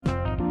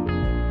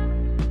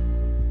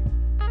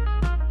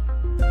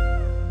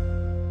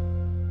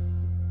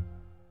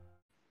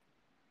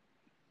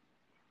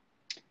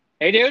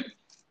Hey, dude,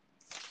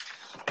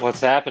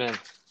 What's happening?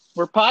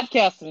 we're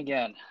podcasting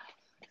again.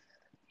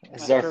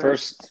 This is our After,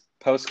 first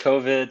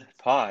post-COVID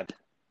pod.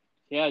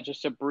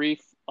 just a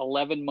brief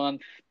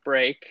 11-month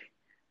break.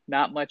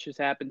 Not much has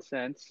happened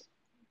since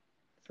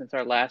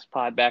our last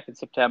pod back in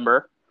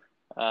September.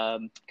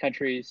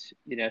 Country's,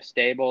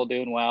 stable,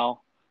 doing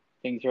well.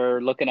 Things are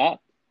looking up.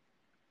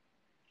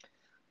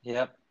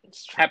 Yep.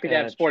 Happy to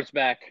have sports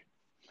back.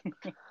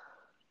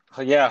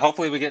 Yeah,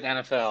 hopefully we get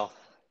NFL.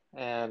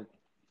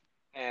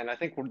 And I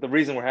think the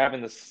reason we're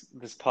having this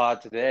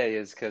pod today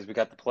is because we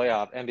got the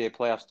NBA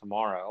playoffs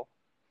tomorrow,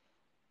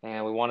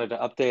 and we wanted to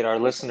update our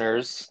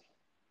listeners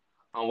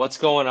on what's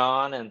going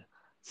on, and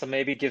so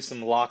maybe give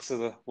some locks of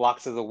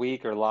the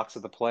week or locks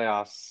of the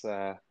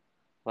playoffs,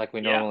 like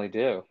we Yeah, normally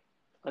do.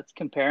 let's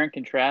compare and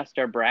contrast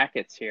our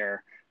brackets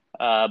here.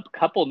 A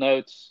couple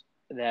notes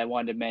that I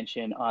wanted to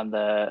mention on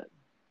the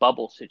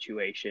bubble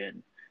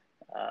situation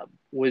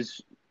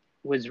was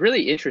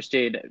really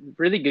interesting.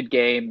 Really good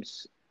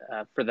games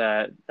for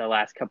the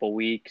last couple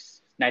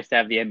weeks. Nice to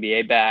have the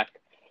NBA back,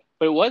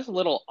 but it was a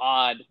little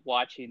odd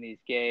watching these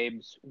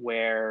games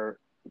where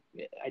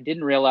I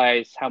didn't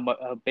realize how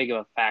big of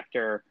a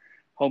factor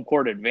home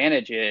court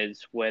advantage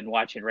is when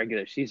watching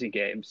regular season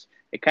games.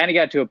 It kind of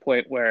got to a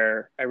point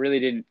where I really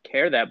didn't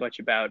care that much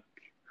about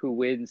who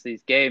wins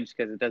these games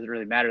because it doesn't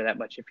really matter that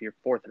much if you're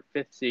fourth or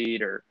fifth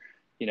seed or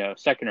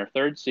second or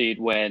third seed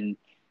when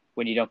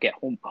you don't get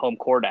home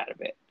court out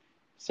of it.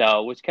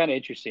 So it was kind of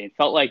interesting. It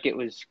felt like it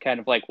was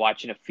kind of like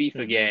watching a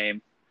FIFA Hmm.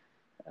 game,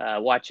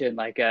 watching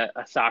like a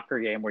soccer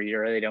game where you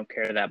really don't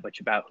care that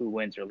much about who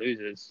wins or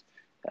loses,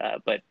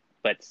 but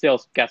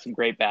still got some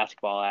great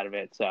basketball out of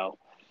it. So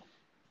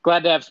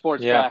glad to have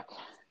sports Yeah. back.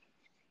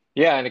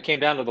 Yeah, and it came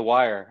down to the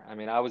wire. I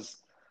mean, I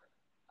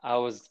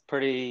was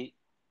pretty.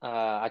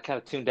 I kind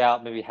of tuned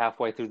out maybe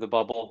halfway through the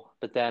bubble,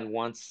 but then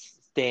once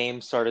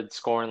Dame started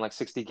scoring like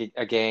 60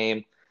 a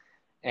game,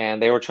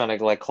 and they were trying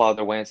to like claw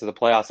their way into the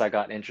playoffs, I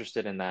got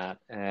interested in that.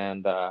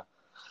 And the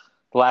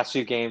last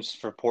few games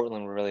for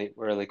Portland were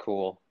really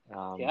cool.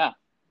 Yeah,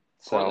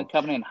 Portland So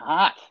coming in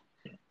hot,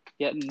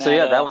 getting so that.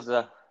 yeah, that was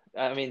a.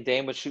 I mean,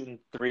 Dame was shooting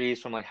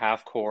threes from like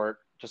half court,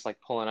 just like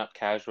pulling up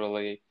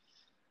casually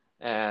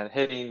and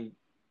hitting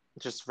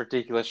just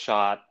ridiculous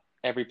shot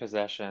every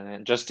possession,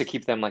 and just to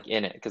keep them like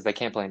in it because they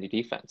can't play any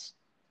defense,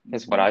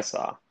 is what Mhm. I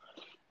saw.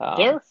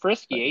 They're a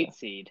frisky But yeah, eight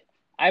seed.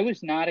 I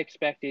was not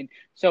expecting.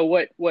 So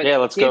what yeah.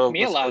 Let's gave go. me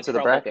a Let's lot go of to the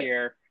trouble bracket.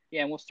 here?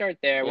 Yeah, and we'll start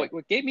there. Yeah.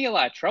 What gave me a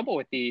lot of trouble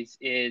with these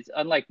is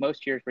unlike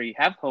most years where you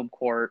have home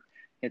court,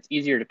 it's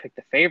easier to pick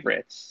the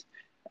favorites.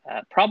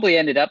 Probably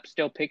ended up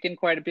still picking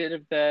quite a few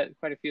of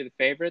the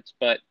favorites,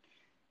 but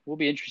will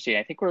be interesting.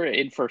 I think we're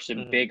in for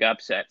some Hmm. big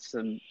upsets,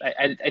 and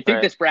I think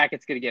Right. this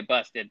bracket's going to get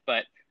busted.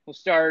 But we'll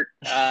start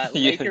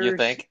You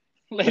think?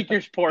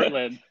 Lakers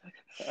Portland.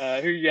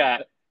 Who you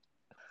got?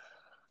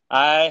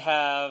 I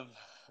have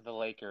the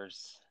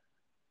Lakers.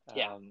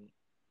 Yeah, Um,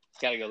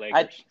 got to go I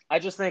Lakers. I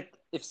just think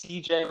if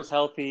CJ was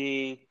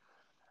healthy,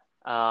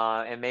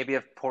 and maybe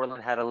if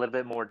Portland had a little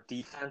bit more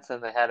defense,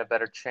 then they had a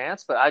better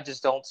chance. But I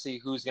just don't see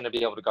who's going to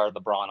be able to guard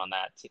LeBron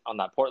on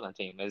that Portland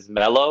team. Is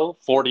Melo,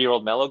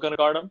 40-year-old Melo, going to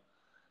guard him?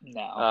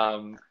 No,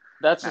 Um,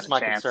 that's not just a my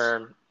chance.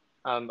 concern.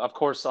 Of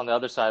course, on the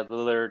other side,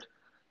 Lillard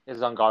is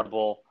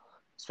unguardable,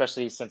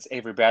 especially since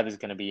Avery Bradley's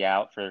going to be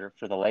out for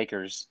the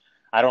Lakers.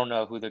 I don't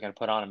know who they're going to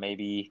put on him.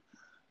 Maybe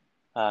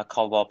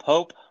Caldwell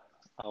Pope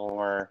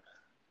or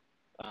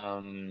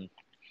um,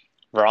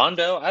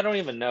 Rondo. I don't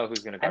even know who's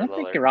going to I guard don't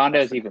think Lillard. That's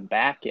Rondo's the even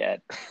back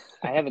yet.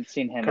 I haven't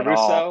seen him at all.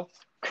 Caruso.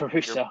 You're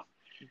Caruso.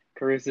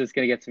 Caruso's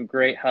going to get some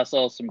great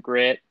hustle, some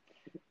grit,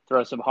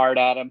 throw some heart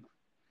at him.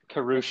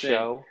 We'll see.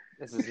 Caruso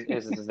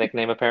is his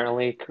nickname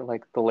apparently,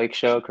 like the Lake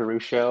Show,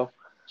 Caruso.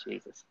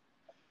 Jesus,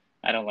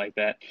 I don't like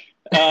that.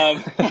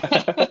 Um,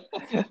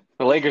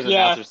 The Lakers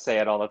yeah, announcers say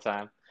it all the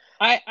time.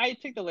 I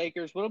think the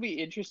Lakers. What'll be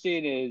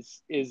interesting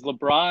is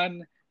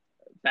LeBron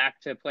back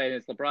to playing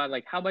as LeBron.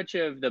 Like, how much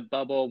of the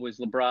bubble was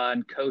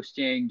LeBron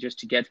coasting just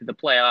to get to the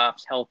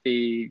playoffs,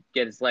 healthy,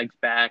 get his legs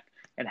back,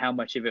 and how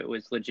much of it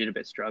was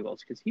legitimate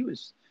struggles? Because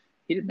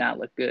he did not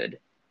look good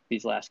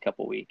these last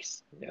couple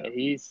weeks. Yeah.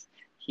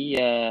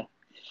 He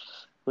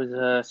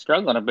was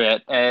struggling a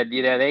bit, and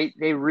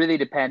they really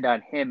depend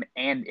on him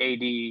and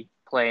AD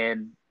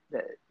playing.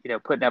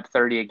 Putting up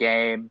 30 a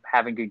game,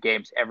 having good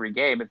games every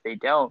game. If they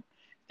don't,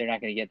 they're not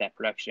going to get that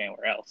production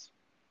anywhere else.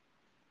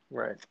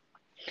 Right.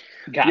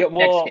 Got Yeah, next game.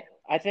 well,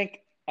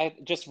 I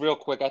just real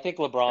quick, I think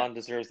Yeah. LeBron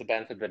deserves the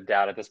benefit of the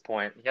doubt at this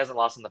point. He hasn't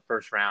lost in the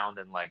first round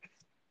in like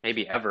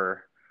maybe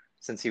ever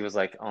since he was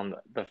like on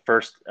the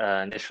first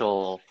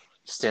initial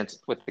stint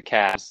with the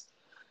Cavs.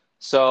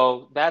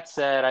 So that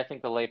said, I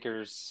think the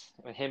Lakers,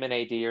 him and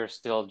AD are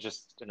still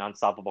just an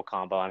unstoppable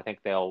combo. And I think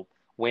they'll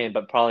win,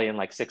 but probably in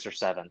like 6 or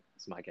 7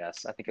 is my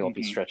guess. I think it will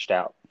be Mm-hmm. stretched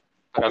out.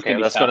 But It's gonna okay,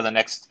 be let's go to tough. the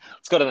next.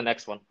 Let's go to the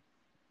next one.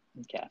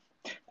 Okay.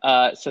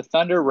 So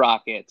Thunder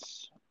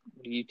Rockets.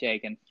 What are you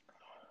taking?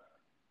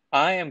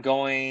 I am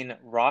going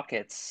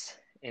Rockets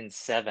in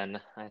 7,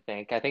 I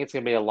think. I think it's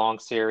going to be a long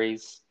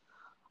series.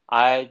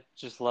 I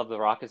just love the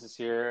Rockets this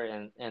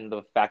year, and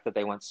the fact that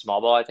they went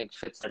small ball, I think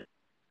fits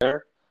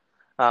their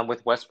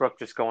with Westbrook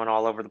just going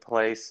all over the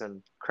place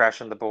and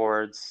crashing the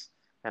boards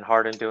and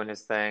Harden doing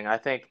his thing. I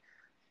think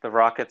the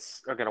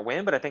Rockets are going to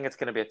win, but I think it's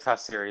going to be a tough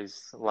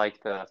series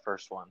like the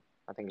first one.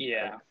 I think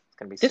Yeah. it's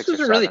going to be This six or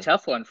was a really seven.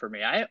 tough one for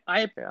me. I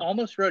Yeah.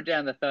 almost wrote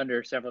down the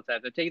Thunder several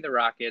times. I've taken the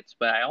Rockets,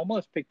 but I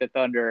almost picked the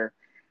Thunder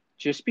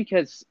just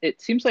because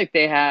it seems like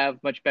they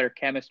have much better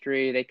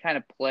chemistry. They kind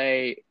of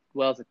play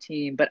well as a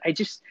team, but I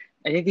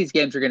think these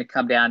games are going to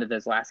come down to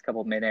those last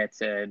couple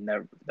minutes, and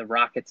the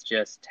Rockets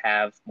just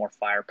have more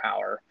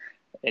firepower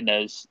in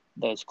those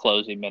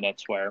closing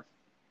minutes where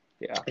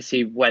Yeah. I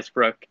see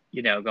Westbrook,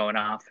 going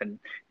off and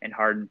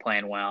Harden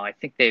playing well. I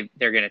think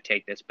they're going to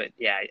take this, but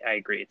yeah, I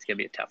agree. It's going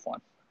to be a tough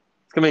one.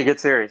 It's going to be a good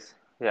series.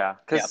 Yeah. Yeah.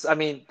 Because, I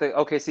mean, the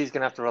OKC is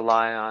going to have to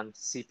rely on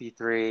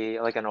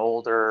CP3, like an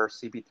older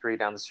CP3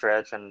 down the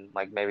stretch, and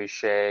like maybe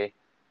Shea.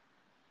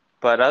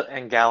 But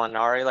and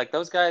Gallinari, like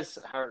those guys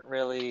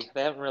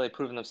they haven't really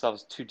proven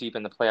themselves too deep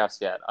in the playoffs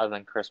yet, other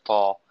than Chris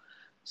Paul.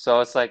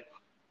 So it's like,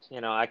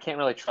 I can't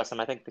really trust them.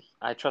 I think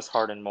I trust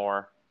Harden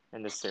more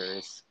in this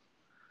series.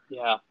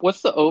 Yeah.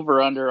 What's the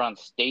over under on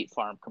State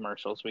Farm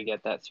commercials we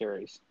get that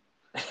series?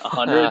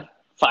 100,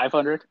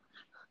 500?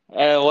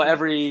 Well,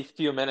 every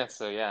few minutes,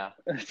 so yeah,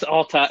 It's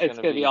all time. it's It's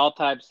gonna going to be be. all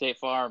time State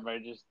Farm. Or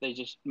they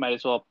just might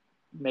as well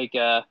make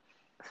put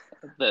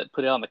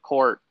it on the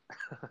court.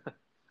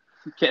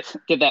 Get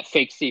that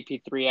fake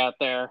CP3 out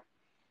there.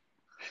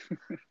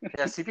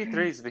 Yeah,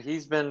 CP3's, but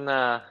he's been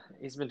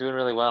doing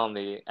really well in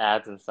the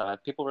ads and stuff.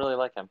 People really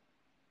like him.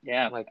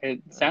 Yeah, Like,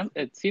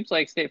 it seems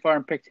like State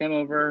Farm picked him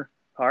over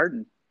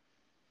Harden.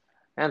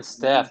 and Yeah,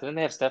 Steph. Didn't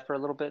they have Steph for a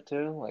little bit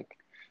too? Like,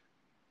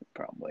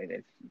 probably.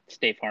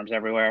 State Farm's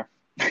everywhere.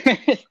 yeah,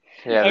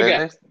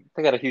 Okay,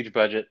 they got a huge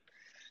budget.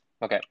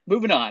 Okay.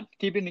 moving on.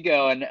 Keeping it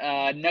going.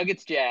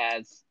 Nuggets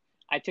Jazz.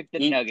 I took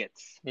the Eat.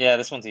 Nuggets. Yeah,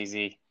 this one's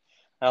easy.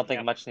 I don't think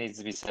Yeah, much needs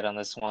to be said on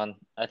this one.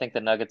 I think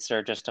the Nuggets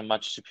are just a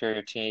much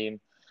superior team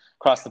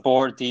across the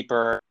board,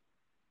 deeper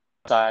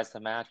size to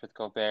match with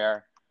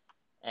Gobert,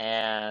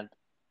 and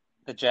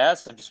the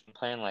Jazz have just been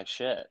playing like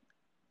shit.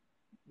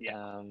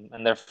 yeah,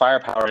 And their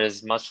firepower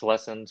is much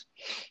lessened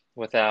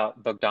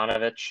without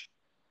Bogdanovich.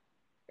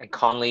 And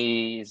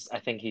Conley's, I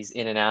think he's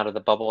in and out of the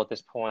bubble at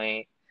this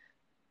point.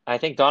 I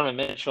think Donovan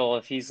Mitchell,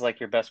 if he's like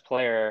your best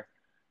player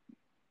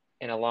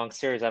in a long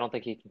series, I don't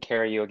think he can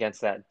carry you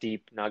against that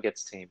deep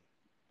Nuggets team.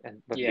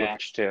 And with yeah.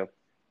 Jokic too.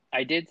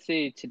 I did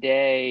see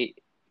today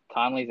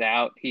Conley's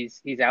out.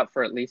 He's out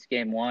for at least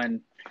game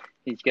one.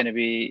 He's going to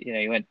be,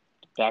 he went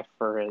back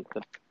for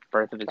the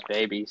birth of his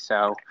baby,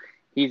 so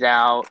he's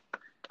out.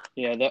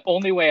 The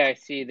only way I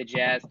see the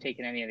Jazz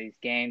taking any of these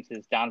games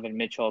is Donovan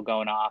Mitchell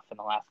going off in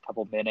the last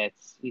couple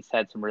minutes. He's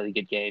had some really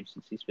good games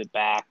since he's been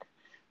back,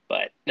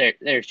 but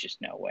there's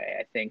just no way.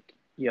 I think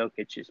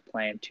Jokic is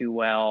playing too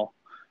well.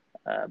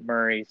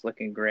 Murray's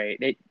looking great.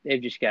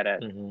 They've just got a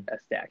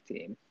stacked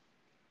team.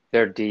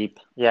 They're deep.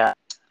 Yeah.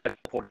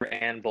 Porter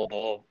and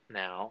Bol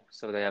now.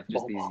 So they have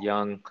just these Bol.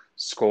 young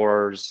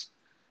scorers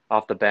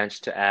off the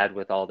bench to add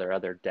with all their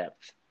other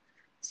depth.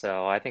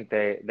 So I think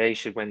they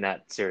should win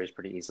that series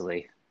pretty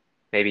easily.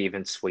 Maybe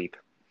even sweep.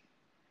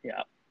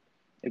 Yeah,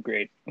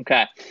 agreed.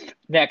 Okay.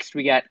 Next,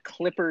 we got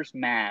Clippers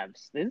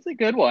Mavs. This is a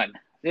good one.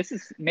 This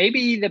is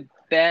maybe the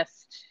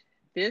best.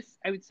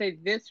 I would say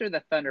this or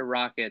the Thunder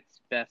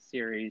Rockets best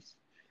series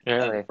of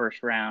Really?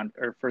 first round,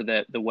 or for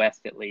the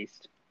West at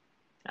least.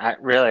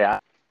 I'm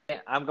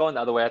going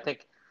the other way. I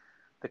think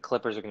the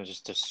Clippers are going to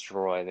just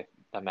destroy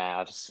the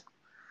Mavs.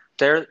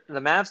 The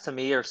Mavs to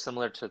me are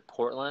similar to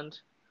Portland,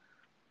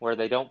 where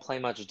they don't play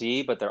much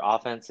D, but their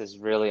offense is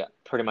really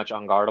pretty much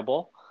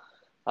unguardable.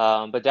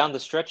 But down the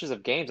stretches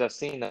of games, I've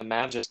seen the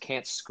Mavs just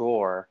can't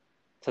score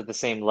to the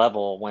same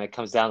level when it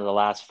comes down to the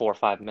last 4 or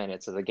 5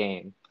 minutes of the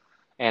game.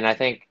 And I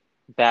think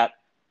that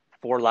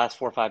last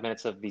 4 or 5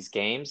 minutes of these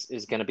games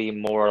is going to be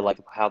more like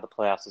how the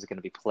playoffs is going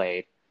to be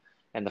played,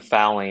 and the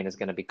fouling is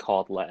going to be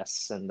called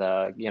less, and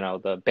the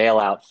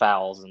bailout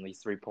fouls and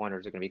these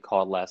 3-pointers are going to be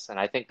called less. And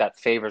I think that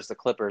favors the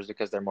Clippers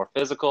because they're more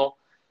physical.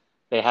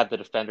 They have the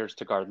defenders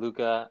to guard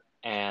Luka,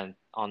 and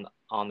on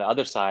the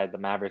other side, the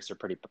Mavericks are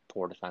pretty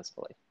poor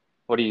defensively.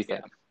 What do you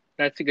Yeah, think?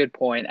 that's a good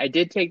point. I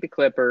did take the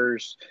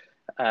Clippers.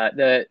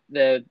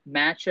 The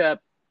matchup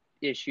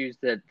issues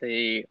that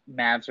the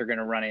Mavs are going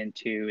to run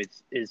into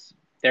is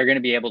they're going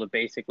to be able to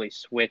basically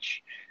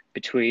switch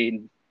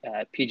between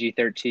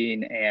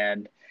PG-13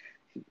 and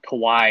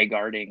Kawhi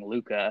guarding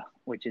Luka,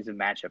 which is a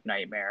matchup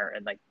nightmare,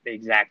 and like the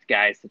exact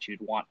guys that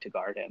you'd want to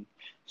guard him.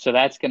 So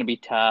that's going to be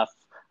tough.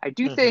 I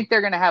do Mm-hmm. think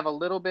they're going to have a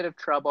little bit of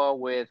trouble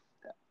with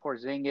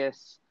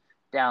Porzingis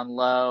down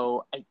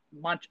low. I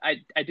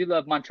do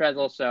love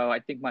Montrezl, so I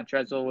think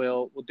Montrezl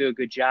will do a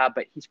good job,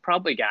 but he's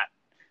probably got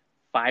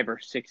 5 or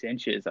 6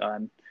 inches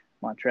on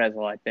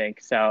Montrezl, I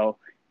think. So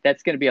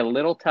that's going to be a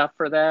little tough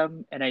for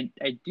them. And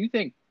I do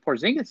think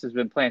Porzingis has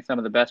been playing some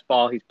of the best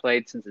ball he's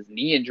played since his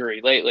knee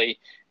injury lately.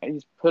 And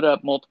he's put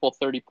up multiple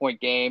 30-point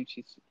games.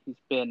 He's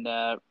been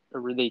a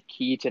really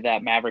key to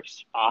that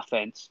Mavericks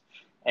offense.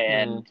 Mm-hmm.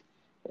 And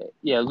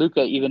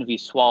Luka, even if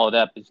he's swallowed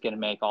up, is going to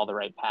make all the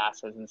right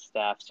passes and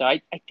stuff. So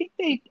I think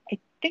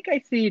I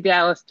see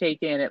Dallas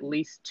taking at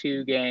least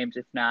 2 games,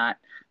 if not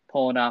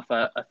pulling off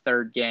a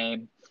third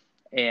game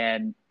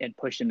and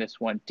pushing this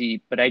one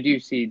deep. But I do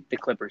see the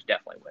Clippers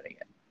definitely winning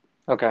it.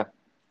 Okay.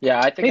 Yeah,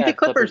 I I think I think the have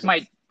Clippers Clippers at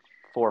might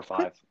 4 or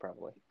 5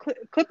 probably.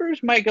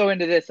 Clippers might go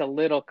into this a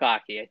little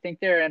cocky. I think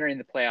they're entering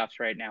the playoffs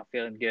right now,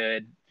 feeling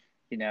good,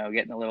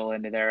 getting a little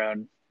into their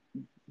own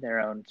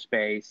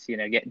space,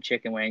 getting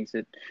chicken wings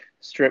at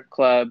strip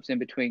clubs in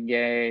between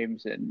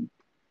games, and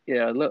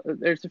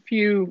there's a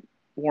few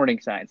warning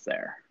signs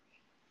there.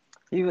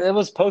 It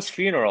was post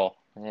funeral.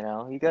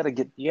 You gotta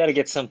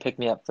get some pick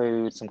me up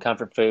food, some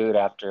comfort food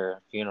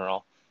after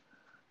funeral.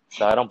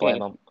 So I don't blame Get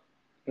them.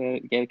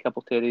 get a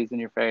couple titties in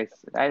your face.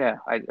 I know.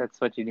 That's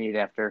what you need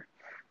after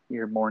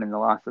you're mourning the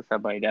loss of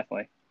somebody,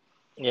 definitely.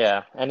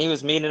 Yeah, and he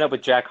was meeting up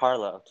with Jack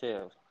Harlow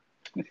too.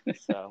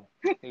 So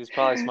he was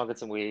probably smoking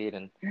some weed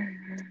and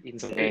eating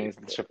some wings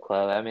at the strip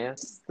club. I mean,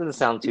 it doesn't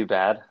sound too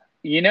bad.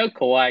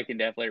 Kawhi can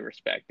definitely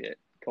respect it.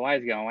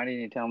 Kawhi's going, why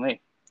didn't you tell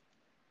me?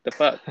 The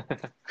fuck?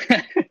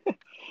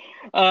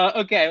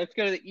 Okay, let's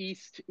go to the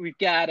East. We've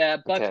got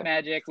Bucks Okay.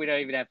 Magic. We don't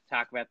even have to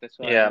talk about this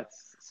one. Yeah,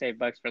 Let's save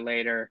Bucks for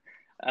later.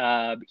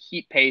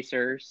 Heat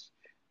Pacers.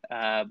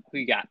 Who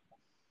you got?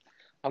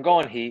 I'm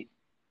going Heat.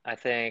 I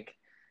think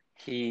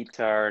Heat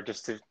are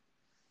just to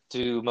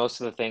do most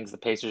of the things the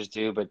Pacers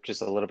do, but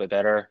just a little bit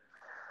better.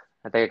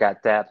 I think I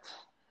got depth.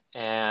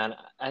 And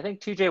I think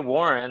TJ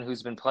Warren,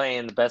 who's been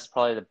playing the best,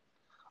 probably the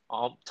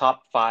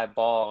top 5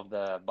 ball of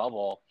the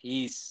bubble,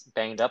 he's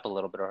banged up a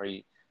little bit or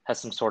he has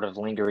some sort of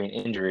lingering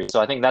injury. So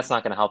I think that's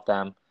not going to help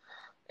them.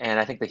 And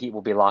I think the Heat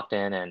will be locked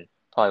in and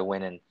probably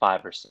win in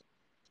 5 or 6.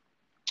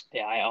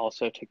 Yeah, I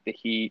also took the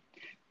Heat.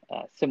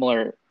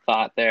 Similar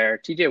thought there.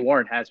 TJ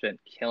Warren has been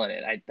killing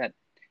it. That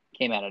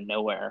came out of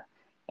nowhere,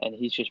 and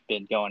he's just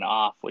been going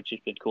off, which has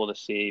been cool to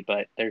see.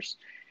 But the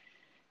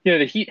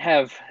Heat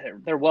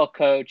they're well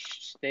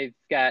coached. They've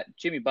got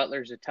Jimmy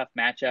Butler's a tough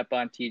matchup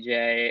on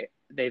TJ.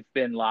 They've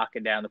been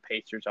locking down the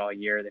Pacers all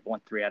year. They've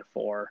won 3 out of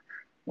 4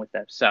 with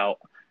them. So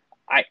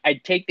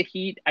I'd take the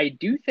Heat. I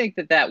do think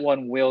that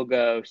one will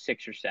go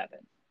 6 or 7.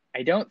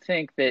 I don't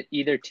think that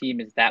either team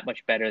is that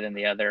much better than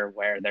the other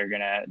where there's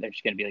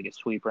gonna be like a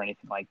sweep or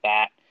anything like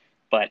that.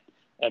 But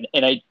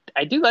and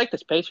I do like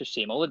this Pacers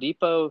team.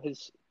 Oladipo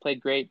has played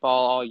great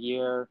ball all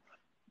year.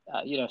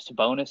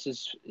 Sabonis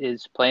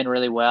is playing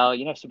really well.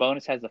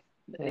 Sabonis he's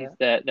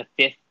Yeah. the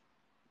 5th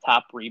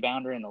top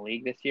rebounder in the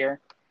league this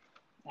year,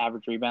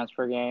 average rebounds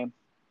per game.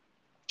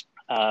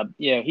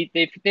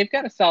 They've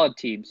got a solid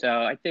team,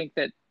 so I think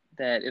that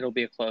it'll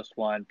be a close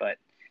one, but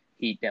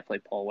he definitely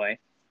pull away.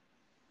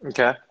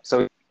 Okay.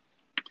 So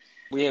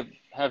we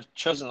have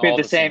chosen We have all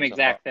the the same same so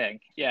far. exact thing,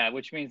 yeah,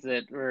 which means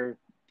that we're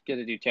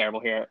gonna do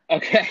terrible here.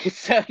 Okay,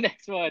 so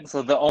next one,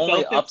 So the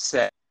only Celtics.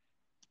 upset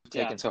we've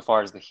Yeah, taken so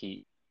far is the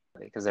Heat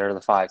because they're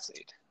the 5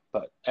 seed.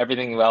 But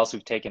everything else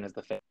we've taken is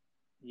the 5th.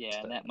 yeah, Just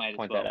and to that might as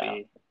point well that out.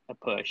 be a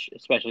push,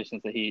 especially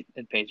since the Heat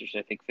and Pacers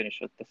I think finished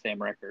with the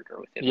same record or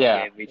within one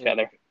Yeah, game of each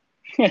other.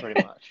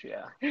 pretty much.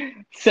 Yeah.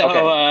 So,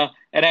 Okay.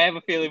 and I have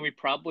a feeling we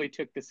probably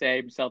took the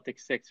same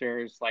Celtics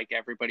Sixers like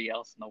everybody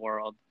else in the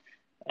world.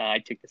 I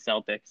took the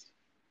Celtics,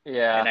 and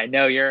Yeah. I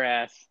know your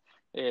ass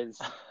is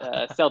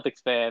a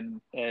Celtics fan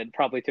and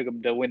probably took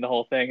them to win the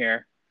whole thing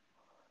here.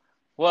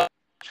 Well,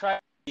 try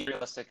to be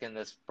realistic in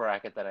this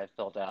bracket that I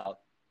filled out.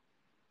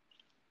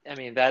 I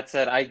mean, that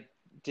said, I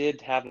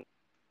did have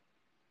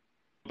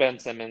Ben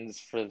Simmons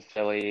for the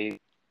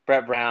Philly.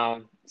 Brett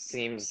Brown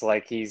seems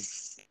like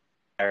he's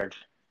fired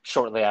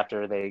shortly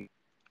after they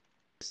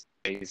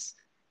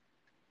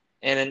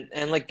and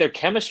like their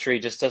chemistry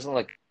just doesn't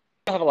like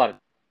they don't have a lot of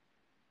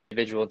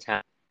individual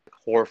talent.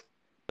 Horf,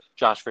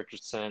 Josh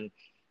Richardson.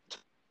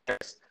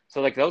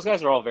 So like those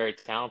guys are all very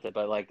talented,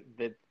 but like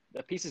the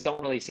pieces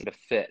don't really seem to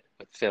fit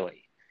with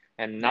Philly.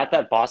 And not Yeah,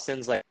 that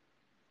Boston's like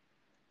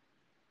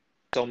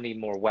so many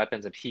more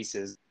weapons and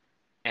pieces.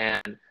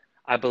 And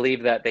I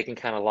believe that they can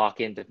kind of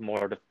lock into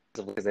more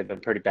defensively because they've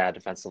been pretty bad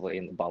defensively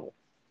in the bubble.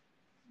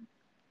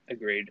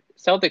 agreed.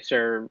 Celtics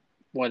are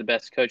one of the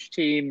best coached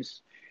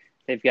teams.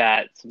 They've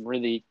got some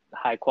really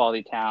high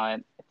quality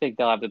talent. I think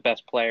they'll have the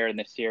best player in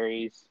the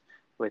series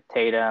with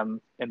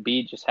Tatum.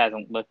 Embiid just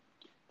hasn't looked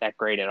that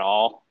great at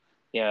all.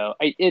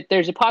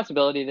 There's a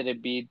possibility that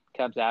Embiid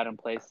comes out and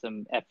plays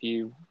some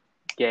FU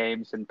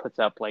games and puts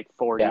up like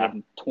 40 Yeah.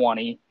 and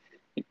 20.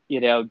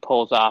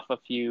 Pulls off a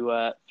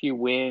few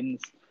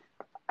wins.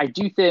 I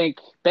do think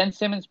Ben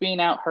Simmons being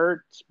out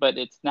hurts, but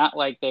it's not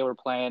like they were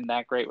playing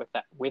that great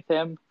with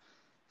him.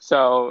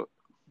 So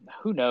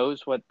who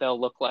knows what they'll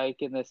look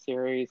like in this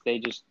series?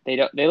 They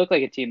look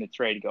like a team that's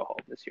ready to go home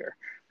this year.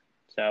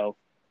 So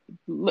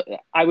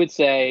I would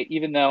say,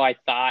 even though I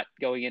thought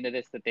going into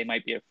this that they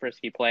might be a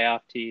frisky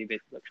playoff team,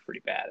 it looks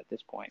pretty bad at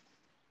this point.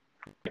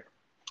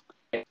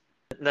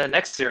 The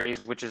next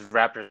series, which is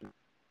Raptors,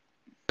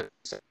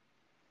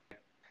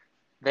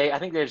 I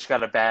think they just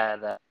got a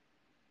bad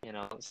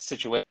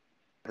situation.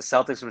 The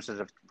Celtics, which is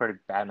a pretty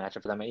bad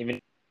matchup for them.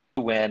 Even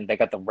win, they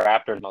got the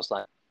Raptors most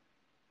likely.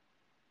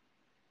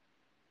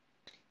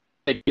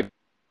 I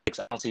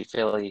don't see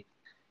Philly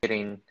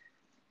getting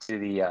to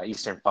the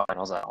Eastern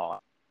Finals at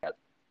all.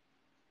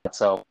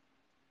 So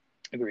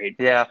Agreed.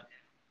 yeah,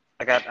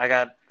 I got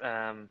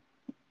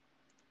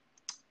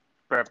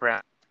Brett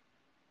Brown,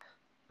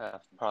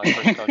 probably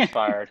first coach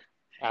fired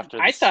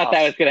after I this thought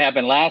that was off. going to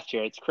happen last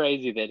year. It's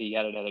crazy that he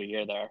got another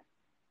year there.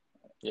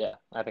 Yeah,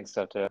 I think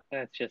so too.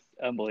 That's just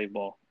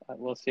unbelievable.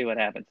 We'll see what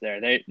happens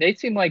there. They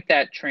seem like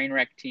that train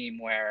wreck team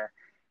where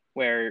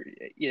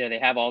they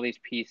have all these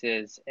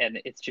pieces and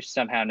it's just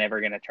somehow never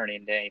going to turn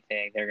into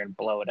anything. They're going to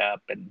blow it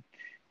up, and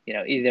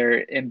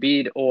either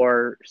Embiid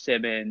or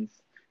Simmons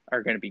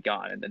are going to be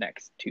gone in the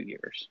next 2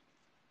 years.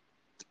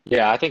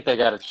 Yeah, I think they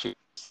got to choose.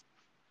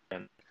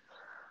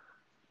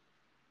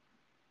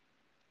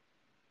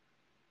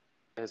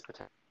 His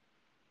potential.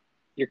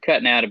 You're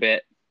cutting out a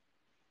bit.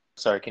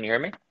 Sorry, can you hear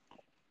me?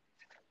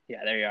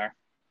 Yeah, there you are.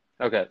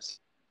 Okay.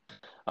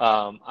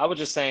 I was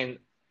just saying,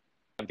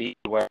 Embiid,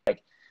 where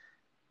like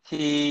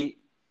he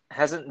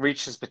hasn't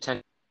reached his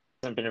potential,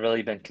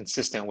 hasn't been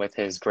consistent with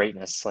his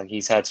greatness. Like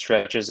he's had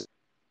stretches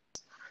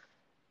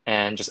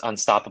and just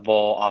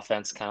unstoppable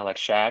offense, kind of like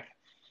Shaq.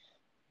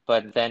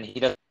 But then he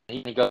doesn't.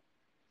 He goes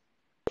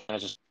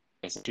and just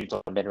shoots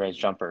all mid-range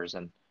jumpers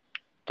and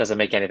doesn't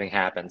make anything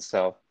happen.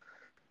 So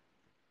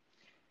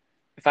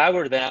if I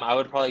were them, I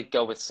would probably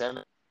go with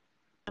Simmons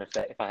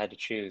if I had to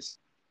choose.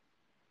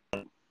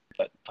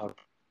 But I would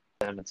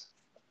Simmons.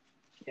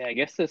 Yeah, I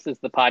guess this is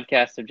the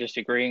podcast of just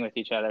agreeing with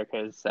each other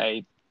because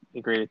I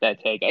agree with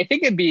that take. I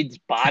think Embiid's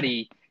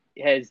body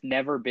has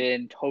never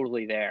been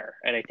totally there,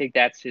 and I think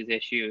that's his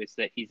issue is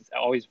that he's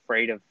always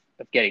afraid of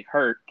getting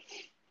hurt,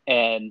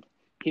 and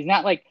he's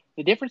not like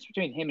the difference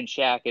between him and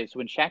Shaq is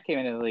when Shaq came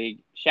into the league,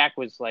 Shaq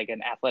was like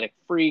an athletic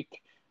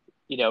freak,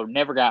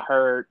 never got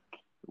hurt,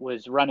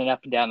 was running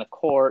up and down the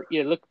court.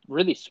 It looked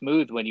really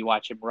smooth when you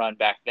watch him run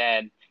back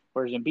then.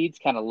 Whereas Embiid's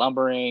kind of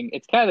lumbering.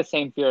 It's kind of the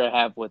same fear I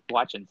have with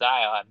watching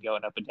Zion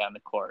going up and down the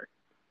court.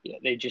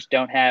 They just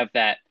don't have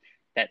that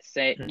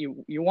say.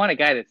 You want a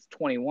guy that's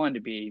 21 to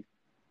be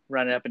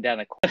running up and down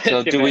the court.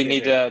 So do we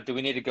need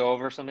to go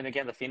over something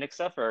again, the Phoenix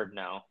stuff, or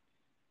no?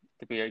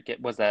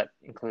 Was that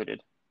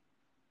included?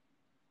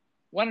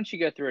 Why don't you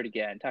go through it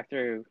again? Talk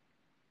through.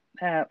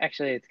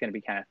 Actually, it's going to be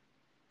kind of.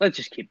 Let's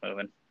just keep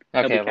moving.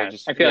 Okay,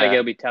 I feel like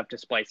it'll be tough to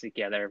splice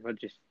together. But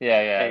just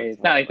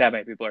it's not like that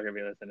many people are going to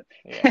be listening.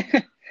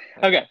 Yeah.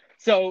 Okay,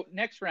 so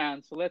next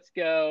round. So let's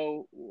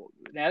go.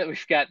 Now that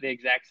we've got the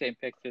exact same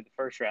pick through the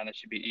first round, that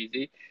should be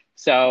easy.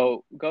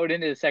 So going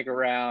into the second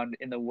round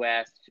in the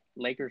West,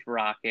 Lakers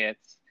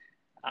Rockets.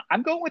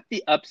 I'm going with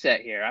the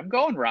upset here. I'm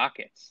going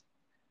Rockets.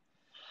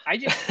 I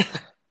just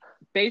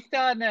based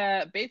on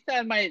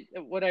my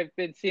what I've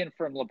been seeing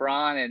from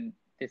LeBron and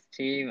this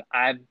team,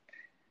 I'm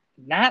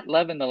not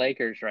loving the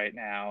Lakers right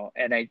now,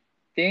 and I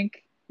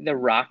think the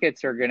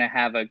Rockets are going to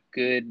have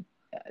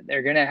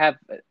they're going to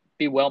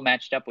be well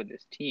matched up with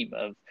this team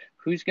of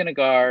who's going to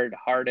guard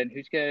Harden,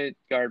 who's going to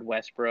guard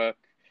Westbrook.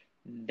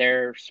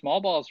 Their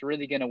small ball is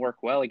really going to work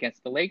well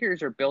against the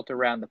Lakers. Are built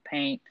around the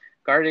paint,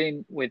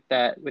 guarding with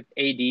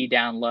AD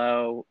down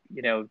low.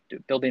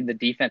 Building the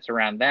defense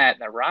around that.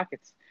 And the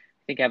Rockets,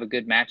 I think, have a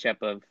good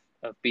matchup of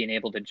being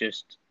able to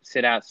just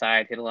sit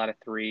outside, hit a lot of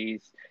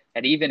threes.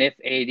 And even if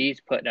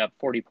AD's putting up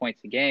 40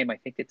 points a game, I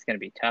think it's going to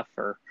be tough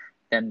for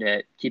them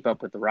to keep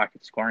up with the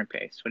Rockets scoring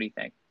pace. What do you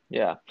think?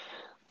 Yeah.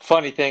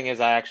 Funny thing is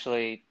I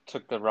actually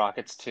took the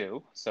Rockets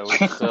too. So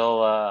we're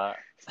still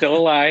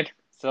aligned.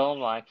 Still in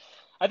line.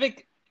 I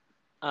think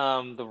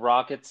the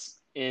Rockets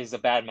is a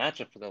bad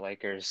matchup for the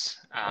Lakers.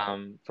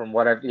 From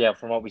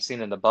what we've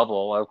seen in the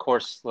bubble. Of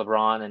course,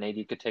 LeBron and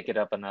AD could take it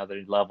up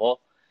another level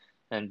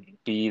and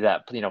be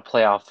that,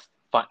 playoff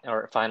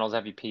or finals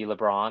MVP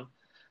LeBron.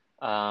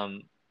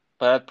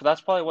 But that's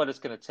probably what it's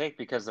going to take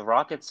because the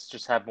Rockets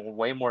just have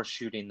way more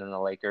shooting than the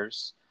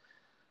Lakers.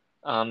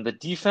 The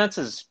defense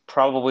is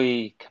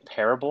probably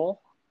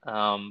comparable,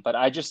 but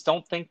I just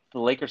don't think the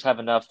Lakers have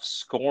enough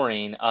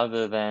scoring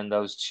other than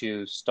those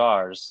two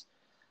stars.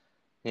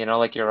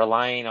 Like you're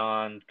relying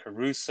on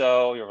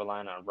Caruso, you're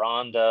relying on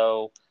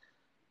Rondo,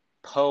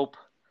 Pope,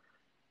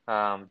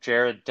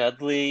 Jared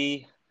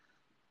Dudley.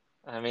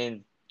 I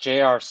mean,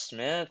 J.R.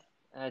 Smith.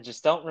 I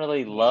just don't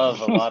really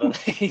love a lot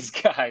of these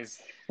guys.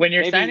 When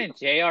you're signing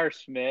J.R.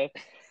 Smith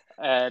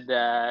and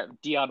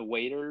Dion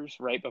Waiters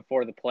right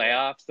before the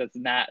playoffs, those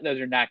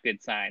are not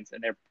good signs,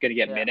 and they're going to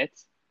get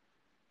minutes.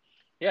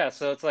 Yeah,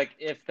 so it's like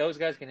if those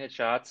guys can hit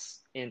shots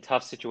in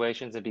tough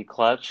situations and be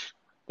clutch,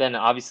 then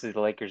obviously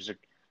the Lakers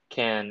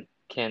can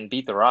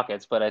beat the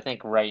Rockets. But I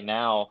think right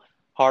now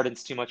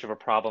Harden's too much of a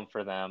problem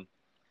for them.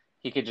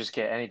 He could just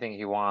get anything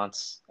he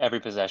wants every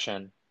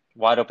possession,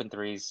 wide open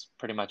threes,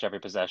 pretty much every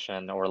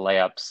possession, or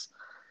layups.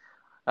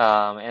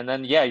 And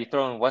then, you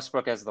throw in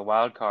Westbrook as the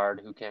wild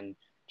card who can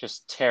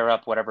just tear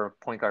up whatever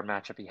point guard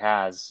matchup he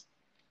has.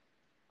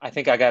 I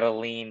think I got to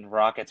lean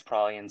Rockets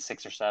probably in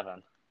 6 or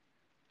 7.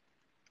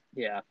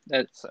 Yeah,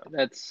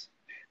 that's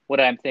what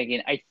I'm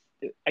thinking. I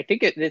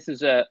think this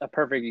is a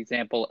perfect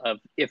example of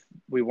if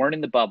we weren't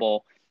in the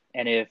bubble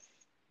and if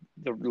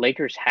the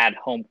Lakers had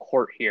home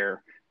court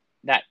here,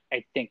 that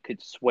I think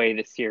could sway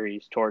the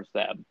series towards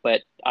them.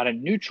 But on a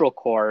neutral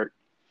court,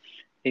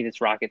 I think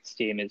this Rockets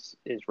team is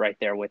right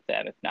there with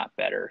them, if not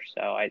better.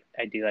 So I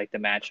do like the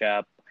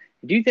matchup.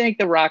 I do think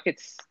the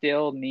Rockets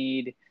still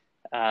need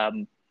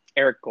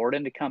Eric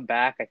Gordon to come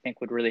back. I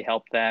think would really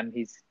help them.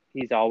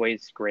 He's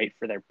always great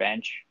for their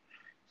bench.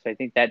 So I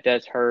think that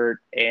does hurt.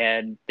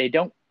 And they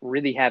don't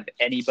really have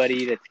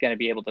anybody that's going to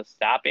be able to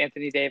stop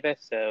Anthony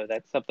Davis. So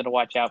that's something to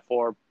watch out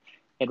for.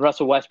 And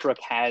Russell Westbrook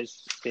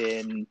has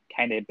been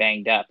kind of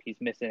banged up. He's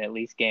missing at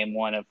least game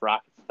one of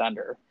Rockets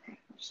Thunder.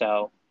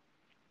 So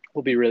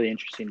will be really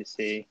interesting to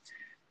see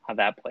how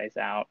that plays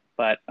out.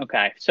 But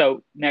okay,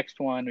 so next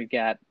one we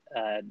got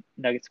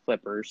Nuggets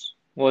Clippers.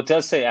 Well, it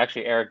does say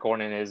actually Eric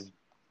Gordon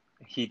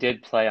he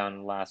did play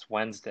on last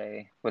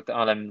Wednesday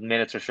on a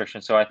minutes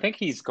restriction, so I think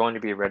he's going to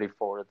be ready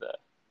for the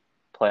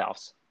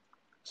playoffs.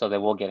 So they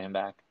will get him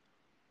back.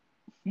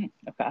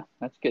 Okay,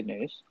 that's good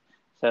news.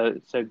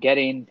 So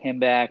getting him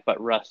back, but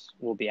Russ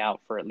will be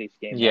out for at least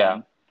game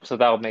one. So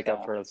that will make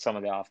up for some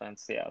of the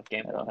offense. Yeah,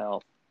 game that'll one.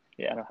 Help.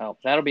 Yeah, that'll help.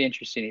 That'll be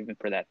interesting even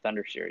for that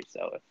Thunder series.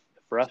 So if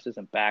Russ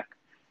isn't back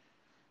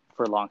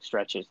for long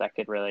stretches, that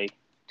could really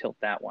tilt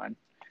that one.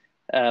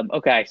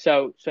 Okay,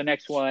 so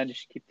next one,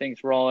 just keep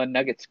things rolling.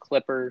 Nuggets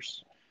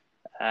Clippers.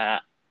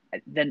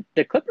 Then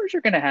the Clippers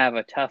are going to have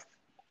a tough.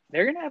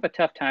 They're going to have a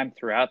tough time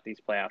throughout these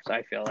playoffs.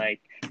 I feel like.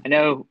 I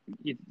know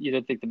you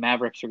don't think the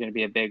Mavericks are going to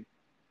be a big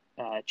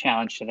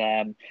challenge to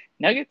them.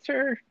 Nuggets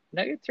are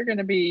going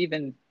to be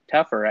even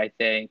tougher. I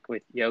think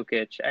with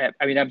Jokic.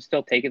 I mean, I'm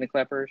still taking the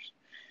Clippers,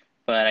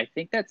 but I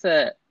think that's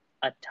a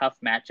tough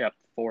matchup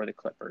for the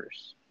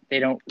Clippers. They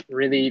don't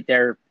really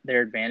their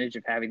advantage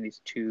of having these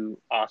two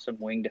awesome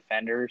wing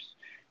defenders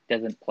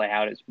doesn't play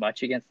out as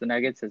much against the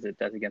Nuggets as it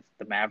does against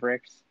the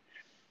Mavericks.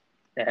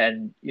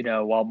 And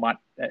while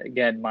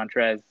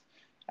Montrez,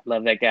 I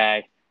love that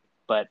guy,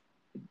 but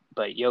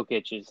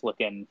Jokic is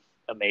looking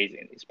amazing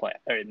in these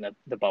in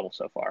the bubble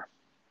so far.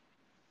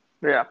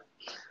 Yeah,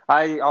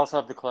 I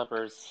also have the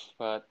Clippers,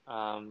 but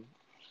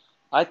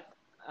I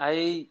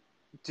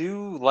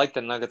do like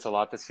the Nuggets a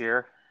lot this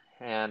year,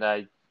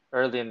 and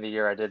early in the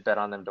year I did bet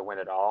on them to win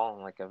it all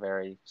on like a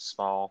very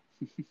small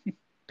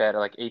bet,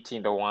 like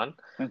 18-1,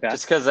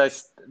 just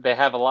because they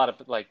have a lot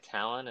of like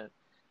talent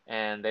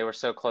and they were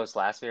so close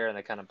last year and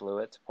they kind of blew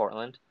it to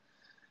Portland.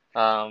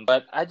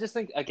 But I just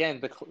think again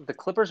the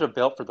Clippers are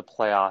built for the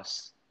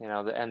playoffs,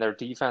 and their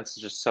defense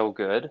is just so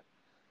good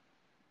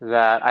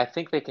that I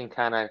think they can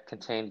kind of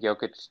contain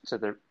Jokic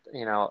to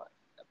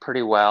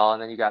pretty well.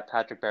 And then you got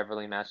Patrick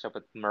Beverley matched up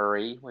with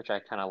Murray, which I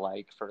kind of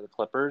like for the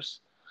Clippers.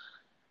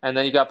 And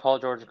then you got Paul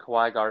George and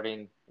Kawhi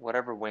guarding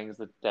whatever wings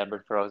that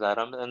Denver throws at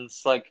them. And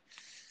it's like,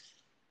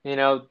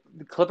 the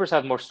Clippers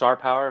have more star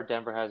power.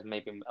 Denver has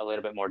maybe a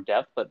little bit more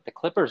depth, but the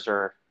Clippers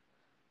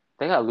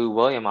they got Lou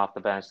Williams off the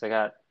bench. They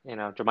got,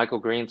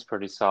 JaMychal Green's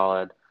pretty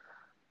solid.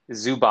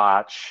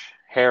 Zubac,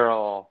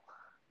 Harrell,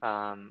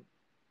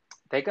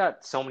 they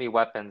got so many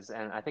weapons,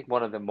 and I think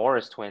one of the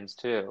Morris twins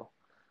too.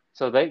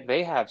 So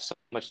they have so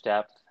much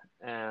depth,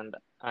 and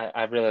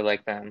I really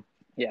like them.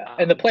 Yeah,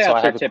 and the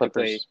playoffs are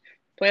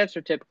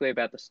typically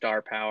about the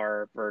star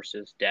power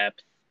versus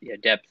depth. Yeah,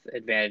 depth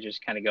advantages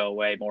kind of go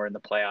away more in the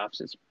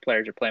playoffs as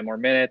players are playing more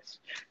minutes.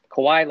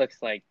 Kawhi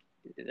looks like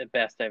the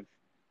best I've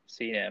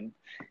seen him.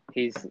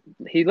 He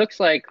looks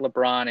like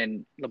LeBron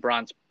in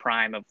LeBron's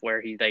prime of where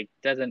he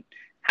doesn't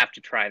have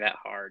to try that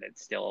hard and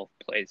still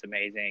plays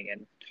amazing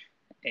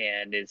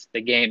and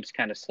the game's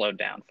kind of slowed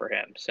down for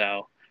him.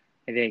 So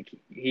I think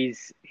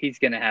he's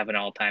going to have an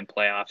all-time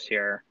playoffs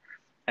here.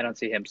 I don't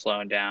see him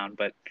slowing down,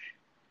 but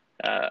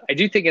I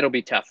do think it'll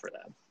be tough for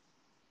them.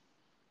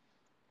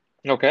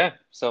 Okay,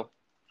 so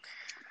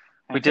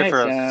we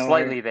differ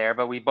slightly there,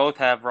 but we both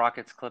have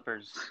Rockets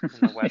Clippers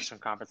in the Western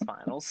Conference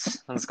Finals.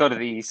 Let's go to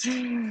the East.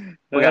 We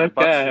got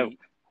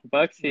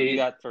Bucks Heat. You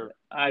got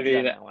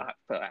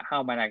how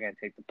am I not going to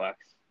take the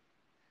Bucks?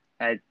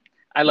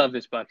 I love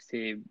this Bucks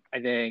team. I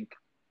think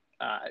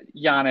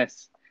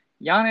Giannis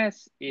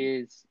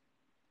is,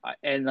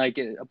 and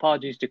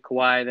apologies to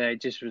Kawhi that I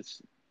just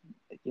was,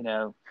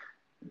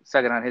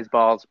 sucking on his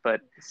balls, but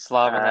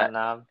slobbing that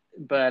knob.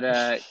 But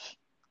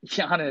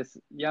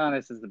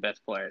Giannis is the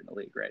best player in the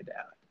league right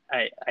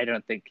now. I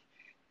don't think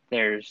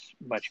there's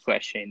much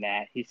questioning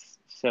that. He's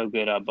so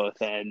good on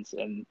both ends,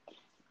 and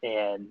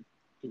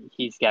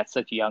he's got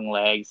such young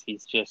legs.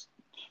 He's just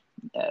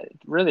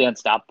really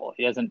unstoppable.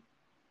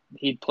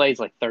 He plays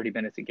like 30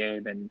 minutes a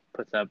game and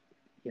puts up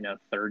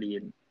 30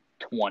 and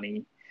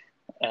 20,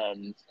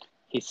 and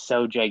he's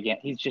so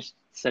gigantic. He's just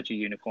such a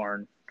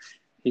unicorn.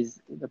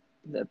 He's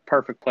the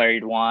perfect player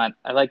you'd want.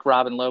 I like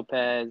Robin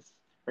Lopez,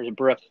 or is it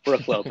Brooke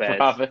Lopez?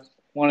 Robin.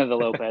 One of the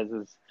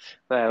Lopez's.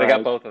 They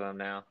got both of them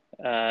now.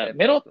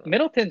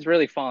 Middleton's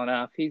really fallen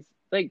off. He's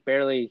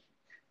barely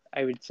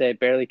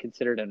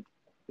considered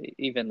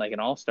even like an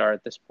all-star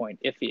at this point,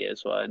 if he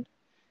is one.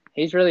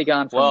 He's really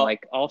gone from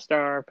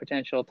all-star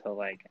potential to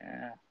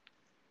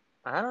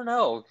I don't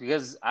know,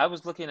 because I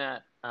was looking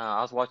at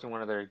I was watching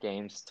one of their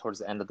games towards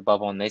the end of the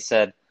bubble, and they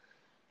said, I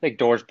think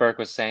Doris Burke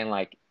was saying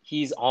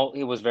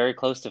it was very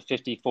close to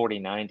 50, 40,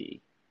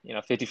 90.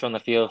 50 from the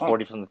field, Oh,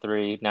 40 from the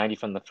three, 90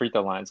 from the free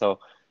throw line. So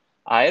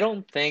I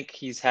don't think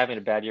he's having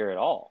a bad year at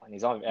all, and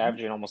he's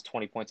averaging almost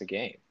 20 points a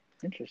game.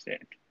 interesting.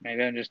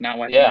 Maybe I'm just not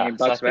watching any Yeah,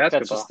 so Bucks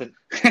basketball.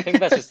 I think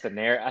that's just the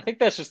narrative. I think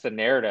that's just the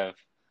narrative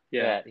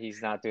Yeah. that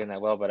he's not doing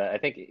that well. But I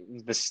think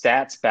the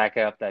stats back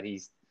up that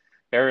he's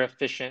very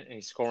efficient and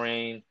he's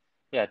scoring,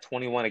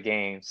 21 a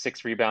game,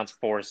 6 rebounds,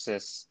 4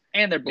 assists,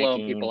 And they're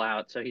blowing people making,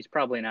 out, so he's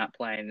probably not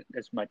playing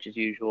as much as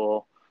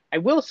usual. I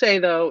will say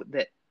though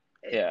that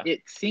yeah,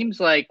 it seems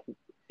like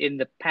in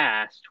the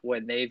past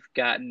when they've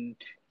gotten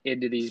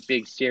into these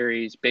big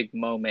series, big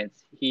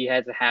moments, he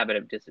has a habit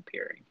of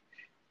disappearing,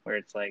 where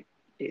it's like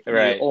you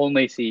right,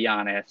 only see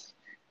Giannis,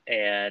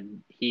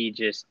 and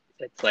it's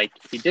like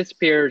he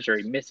disappears or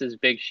he misses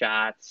big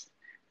shots.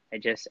 I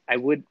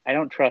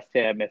don't trust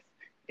him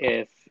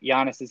if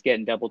Giannis is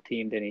getting double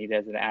teamed and he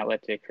does an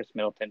outlet to Chris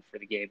Middleton for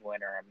the game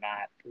winner. I'm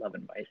not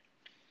loving my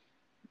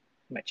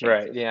right.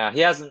 chances. Yeah, he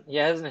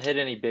hasn't hit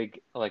any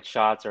big like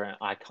shots or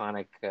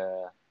iconic,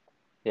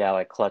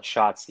 like clutch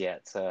shots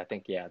yet. So I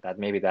think that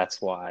maybe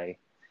that's why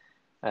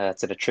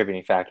it's an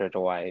attributing factor to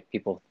why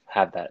people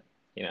have that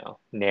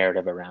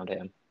narrative around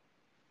him.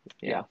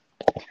 Yeah.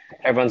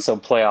 Everyone's so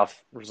playoff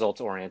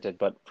results oriented,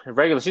 but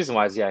regular season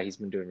wise, he's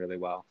been doing really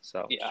well.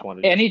 So Yeah. just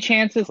wanted to Any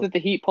chances that the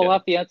Heat pull yeah.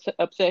 off the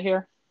upset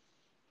here?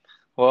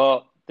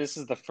 Well, this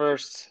is the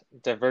first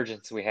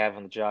divergence we have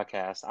on the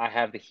Jawcast. I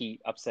have the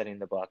Heat upsetting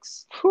the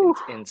Bucks Whew.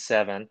 in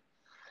 7.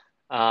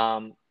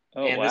 Um,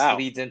 Oh and this wow.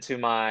 leads into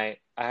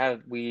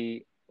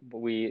we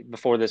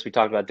before this we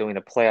talked about doing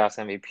a playoffs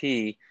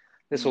MVP.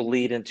 This will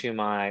lead into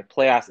my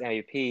playoffs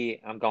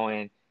MVP. I'm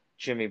going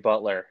Jimmy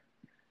Butler,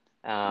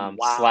 Wow.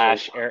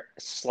 slash Eric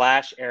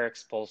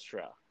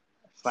Spoelstra.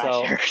 Slash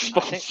So Eric I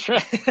think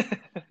Spoelstra,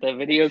 the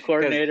video because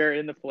coordinator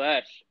in the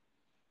flesh.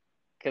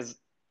 because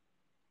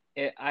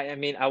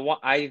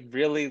I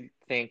really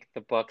think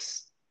the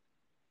Bucks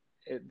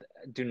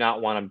do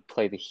not want to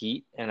play the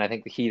Heat, and I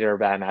think the Heat are a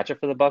bad matchup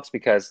for the Bucks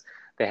because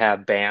they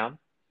have Bam,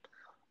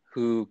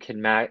 who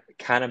can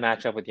kind of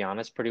match up with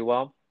Giannis pretty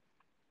well.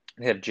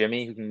 They have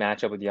Jimmy, who can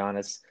match up with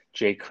Giannis.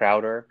 Jay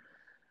Crowder,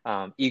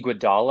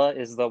 Iguodala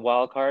is the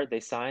wild card they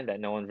signed that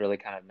no one really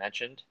kind of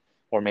mentioned,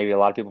 or maybe a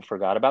lot of people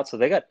forgot about. So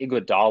they got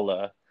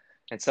Iguodala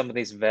and some of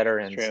these It's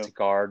veterans true. to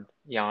guard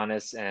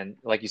Giannis, and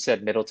like you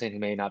said, Middleton, who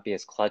may not be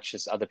as clutch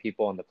as other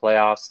people in the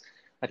playoffs.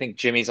 I think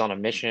Jimmy's on a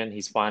mission.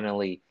 He's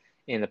finally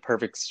in the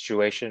perfect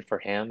situation for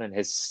him and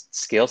his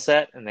skill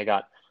set. And they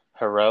got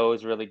Hero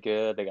is really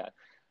good. They got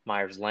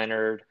Myers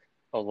Leonard,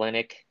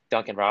 Olynyk,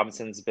 Duncan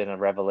Robinson's been a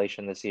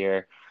revelation this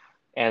year.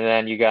 And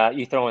then you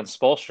throw in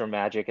Spoelstra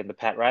magic and the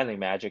Pat Riley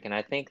magic, and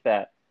I think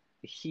that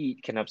the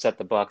Heat can upset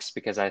the Bucks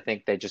because I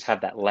think they just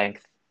have that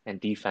length and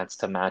defense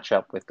to match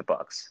up with the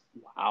Bucks.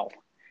 Wow.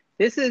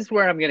 This is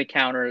where I'm going to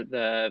counter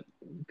the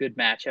good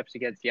matchups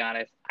against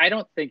Giannis. I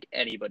don't think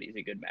anybody's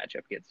a good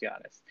matchup against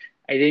Giannis.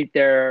 I think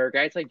there are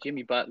guys like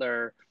Jimmy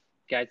Butler,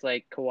 guys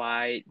like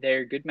Kawhi.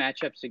 They're good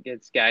matchups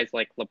against guys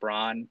like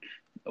LeBron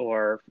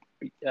or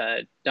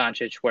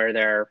Doncic, where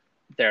they're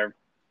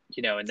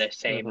in the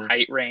same Mm-hmm.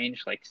 height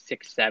range, like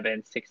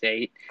 6'7",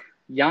 6'8".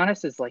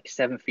 Giannis is like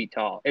 7 feet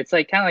tall. It's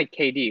like kind of like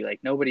KD.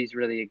 Like nobody's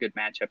really a good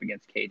matchup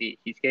against KD.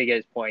 He's gonna get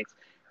his points.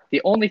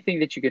 The only thing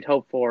that you could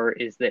hope for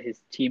is that his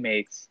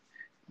teammates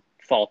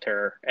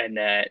falter, and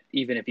that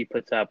even if he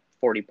puts up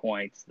 40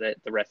 points, that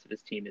the rest of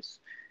his team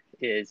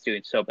is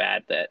doing so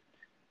bad that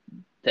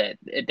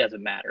it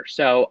doesn't matter.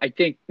 So I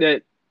think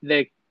that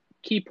the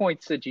key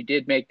points that you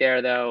did make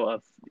there, though,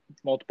 of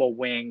multiple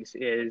wings,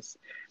 is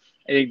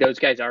I think those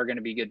guys are going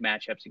to be good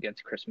matchups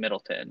against Chris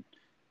Middleton,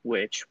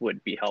 which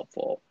would be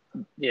helpful.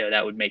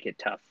 That would make it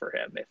tough for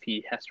him if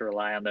he has to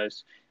rely on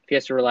those. If he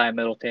has to rely on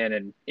Middleton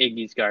and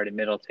Iggy's guarding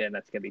Middleton,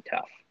 that's going to be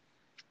tough.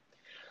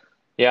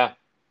 Yeah,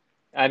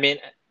 I mean,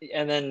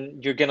 and then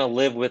you're gonna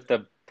live with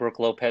the Brooke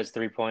Lopez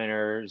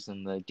 3-pointers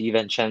and the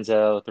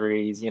DiVincenzo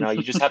threes. You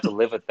just have to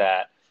live with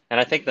that. And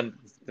I think the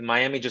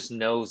Miami just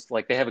knows,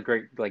 like they have a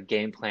great like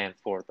game plan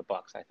for the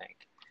Bucks. I think,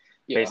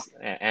 Yeah.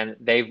 and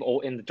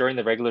during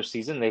the regular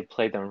season they've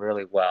played them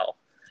really well.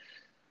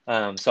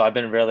 So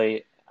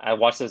I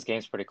watched those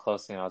games pretty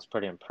closely, and I was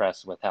pretty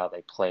impressed with how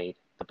they played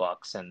the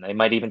Bucks, and they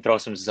might even throw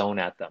some zone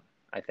at them,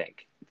 I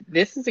think.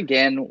 This is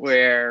again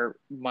where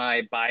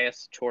my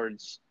bias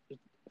towards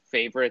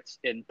favorites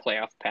in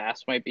playoff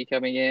pass might be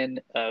coming in.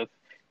 Of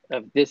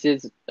this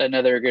is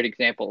another good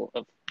example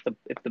of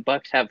if the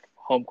Bucks have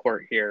home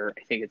court here,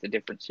 I think it's a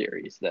different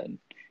series than a neutral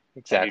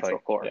Exactly.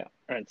 court. Yeah.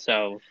 And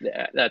so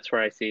that's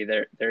where I see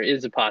there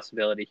is a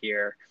possibility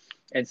here.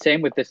 And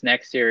same with this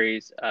next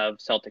series of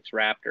Celtics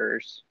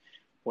Raptors,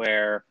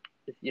 where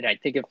I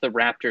think if the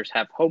Raptors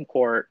have home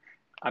court,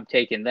 I'm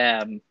taking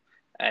them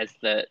as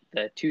the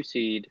 2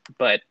 seed.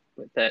 But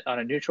on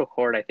a neutral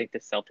court, I think the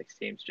Celtics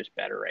team's just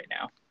better right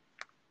now.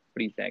 What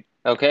do you think?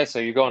 Okay, so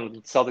you're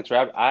going Celtics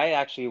Raptors. I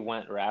actually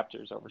went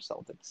Raptors over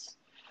Celtics.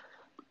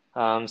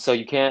 So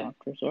you can't,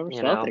 Raptors over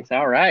you know, Celtics.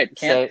 All right,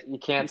 you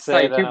can't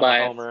say probably that too I'm a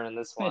biased. homer in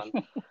this one,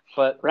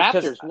 but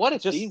because Raptors, what a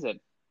just season!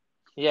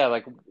 yeah,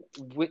 like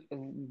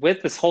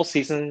with this whole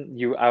season,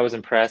 you I was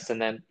impressed,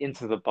 and then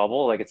into the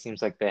bubble, like it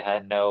seems like they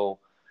had no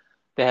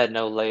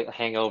late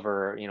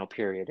hangover,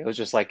 period. It was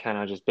just like kind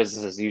of just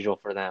business as usual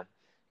for them.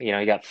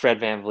 You got Fred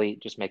VanVleet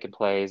just making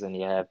plays, and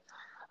you have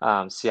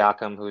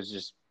Siakam, who's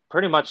just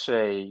pretty much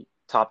a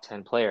top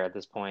 10 player at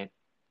this point.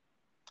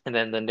 And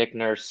then the Nick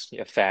Nurse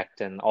effect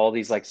and all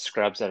these like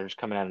scrubs that are just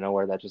coming out of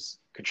nowhere that just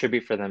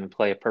contribute for them and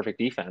play a perfect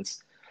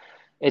defense.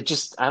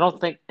 I don't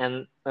think,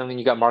 and I mean,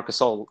 you got Marcus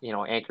Gasol,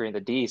 anchoring the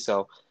D.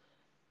 So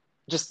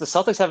just the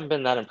Celtics haven't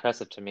been that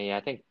impressive to me. I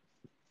think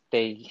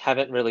they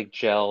haven't really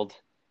gelled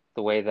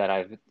the way that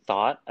I've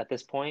thought at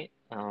this point.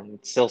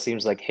 It still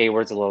seems like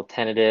Hayward's a little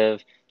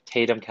tentative.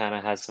 Tatum kind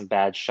of has some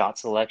bad shot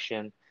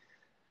selection.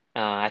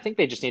 I think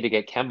they just need to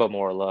get Kemba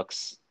more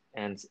looks,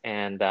 and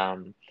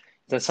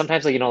then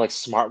sometimes like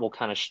Smart will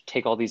kind of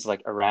take all these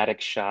like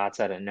erratic shots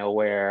out of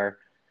nowhere,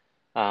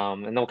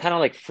 and they'll kind of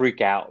like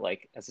freak out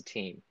like as a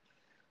team.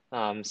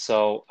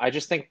 So I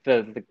just think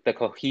the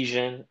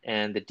cohesion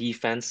and the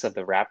defense of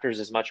the Raptors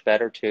is much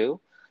better too.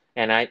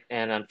 And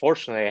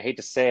unfortunately, I hate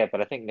to say it,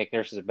 but I think Nick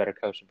Nurse is a better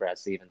coach than Brad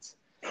Stevens.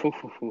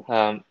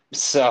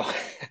 So I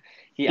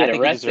Get think he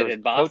arrested deserves in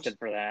coach. Boston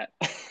for that.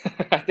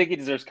 I think he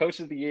deserves coach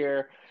of the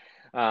year.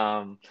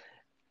 Um,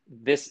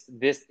 this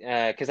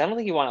because I don't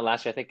think he won it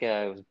last year. I think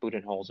it was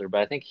Budenholzer, but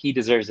I think he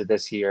deserves it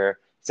this year.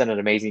 He's done an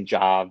amazing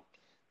job.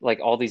 Like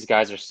all these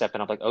guys are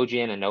stepping up. Like OG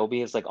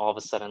Anunoby is like all of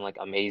a sudden like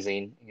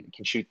amazing. He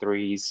can shoot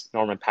threes.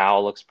 Norman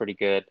Powell looks pretty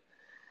good.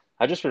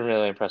 I've just been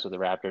really impressed with the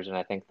Raptors, and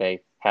I think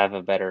they have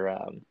a better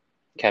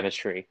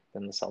chemistry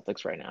than the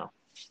Celtics right now.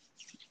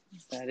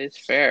 That is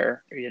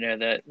fair.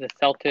 The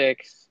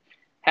Celtics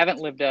haven't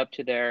lived up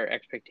to their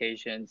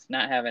expectations.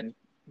 Not having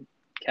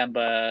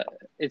Kemba.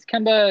 Is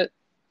Kemba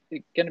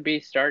going to be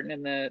starting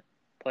in the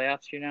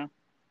playoffs?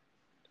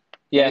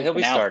 Yeah, He's he'll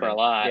been be out for a starting.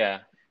 lot. Yeah.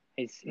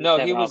 He's No, he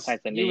having all was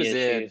kinds of he knee was in.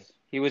 issues.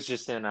 He was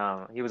just in.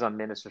 He was on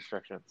minutes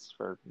restrictions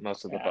for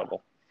most of the Yeah,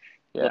 bubble.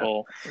 Yeah.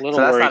 little So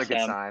that's not a good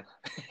worrisome. sign.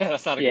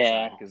 That's not a good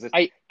Yeah, sign because if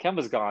I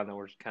Kemba's gone, then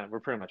we're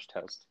pretty much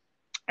toast.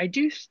 I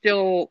do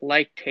still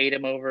like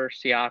Tatum over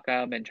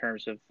Siakam in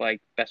terms of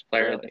like best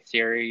player in the Really,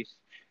 series.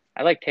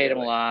 I like Tatum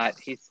a really. lot.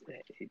 He's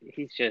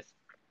just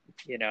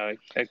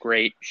a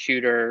great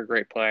shooter,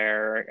 great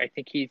player. I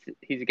think he's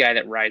a guy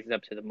that rises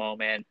up to the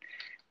moment.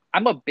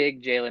 I'm a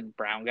big Jaylen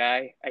Brown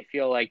guy. I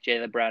feel like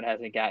Jaylen Brown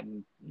hasn't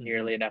gotten Hmm.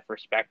 nearly enough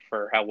respect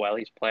for how well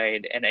he's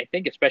played, and I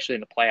think especially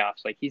in the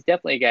playoffs, like he's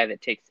definitely a guy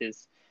that takes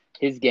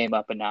his game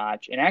up a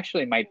notch, and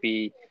actually might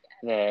be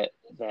the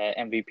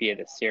MVP of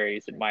this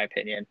series, in my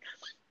opinion.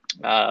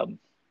 Um,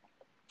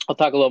 I'll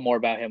talk a little more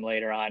about him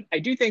later on. I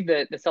do think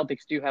that the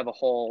Celtics do have a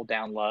hole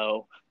down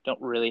low.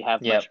 Don't really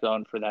have Yep. much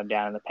going for them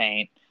down in the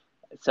paint,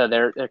 so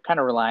they're kind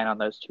of relying on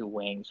those two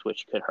wings,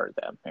 which could hurt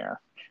them here.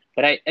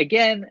 But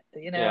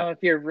Yeah. if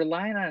you're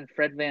relying on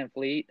Fred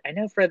VanVleet, I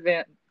know Fred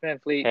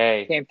VanVleet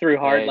Hey, came through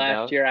hard hey, last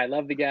no, year. I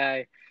love the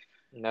guy.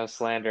 no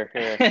slander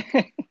here.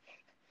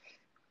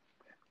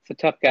 It's a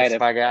tough guy That's to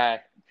my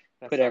guy.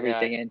 put That's my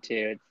everything guy.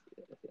 into.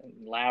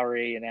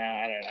 Lowry,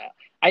 I don't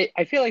know.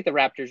 I feel like the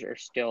Raptors are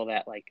still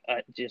that like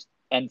just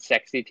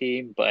unsexy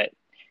team, but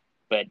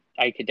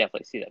I could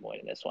definitely see them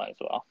winning this one as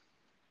well.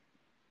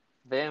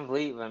 Van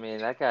Vliet, I mean,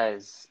 that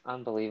guy's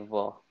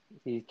unbelievable.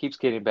 He keeps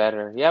getting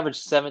better. He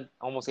averaged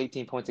almost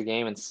 18 points a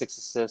game and 6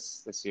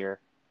 assists this year.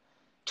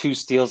 2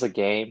 steals a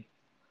game,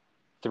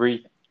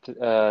 three,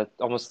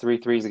 almost three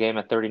threes a game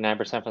at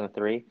 39% from the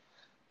three.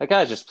 That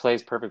guy just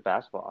plays perfect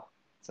basketball.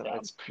 So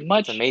it's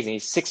Much amazing.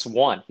 He's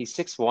 6'1". He's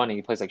 6'1", and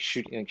he plays like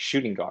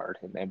shooting guard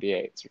in the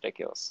NBA. It's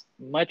ridiculous.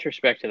 much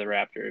respect to the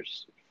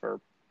Raptors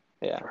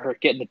Yeah, for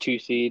getting the 2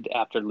 seed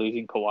after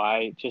losing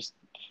Kawhi. Just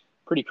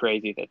pretty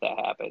crazy that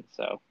happened.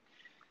 So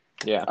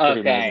yeah, pretty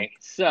amazing. okay,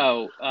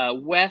 so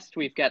West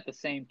we've got the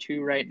same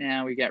two right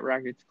now. We got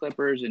Rockets,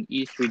 Clippers, and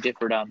East we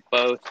differed on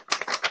both.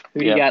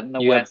 Who do you Yep. got in the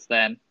You have West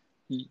then?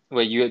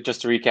 Wait. You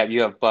just to recap.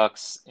 You have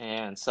Bucks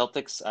and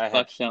Celtics. I have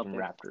Bucks, Heat and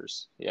Celtics.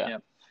 Raptors. Yeah.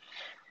 Yep.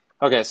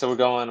 Okay, so we're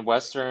going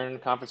Western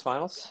Conference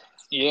Finals.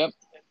 Yep.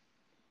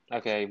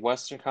 Okay,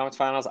 Western Conference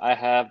Finals. I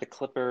have the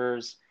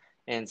Clippers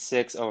in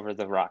 6 over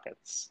the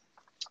Rockets.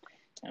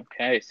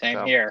 Okay, same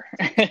So, here.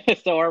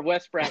 So our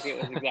West bracket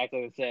was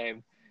exactly the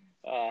same.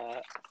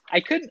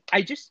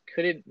 I just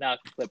couldn't knock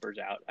the Clippers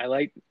out. I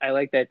like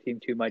that team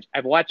too much.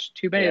 I've watched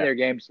too many of yeah, their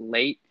games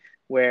late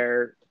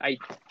where I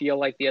feel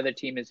like the other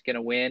team is going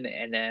to win,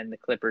 and then the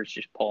Clippers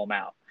just pull them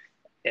out,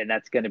 and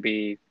that's going to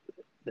be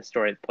the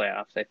story of the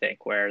playoffs. I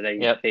think where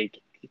yep, they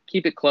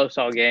keep it close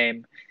all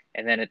game,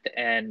 and then at the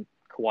end,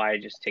 Kawhi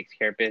just takes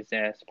care of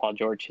business. Paul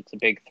George hits a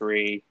big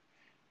three.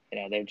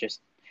 They're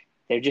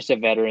just a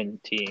veteran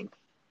team.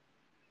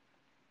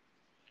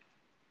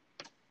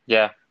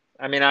 yeah.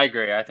 I mean, I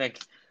agree. I think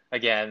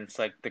again, it's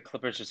like the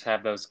Clippers just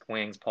have those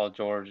wings, Paul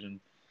George and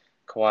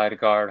Kawhi to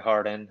guard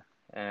Harden,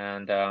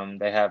 and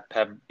they have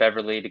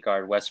Beverly to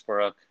guard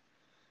Westbrook.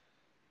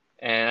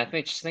 And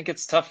I just think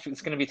it's tough.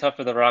 It's going to be tough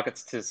for the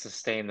Rockets to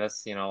sustain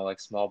this, like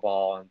small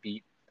ball and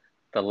beat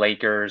the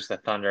Lakers, the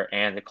Thunder,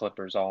 and the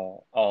Clippers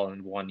all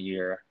in one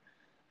year.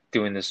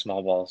 doing this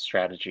small ball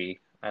strategy.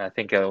 I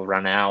think it'll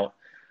run out.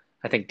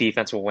 I think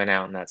defense will win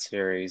out in that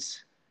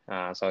series.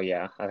 So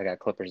yeah, I think I got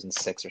Clippers in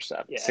 6 or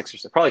 7, Yeah. 6 or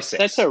 7, probably That's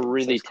a six,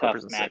 really six tough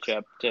Clippers in 6.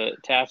 matchup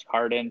to ask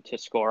Harden to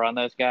score on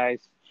those guys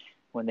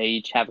when they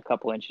each have a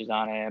couple inches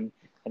on him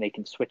and they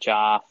can switch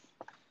off.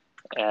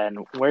 And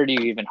where do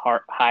you even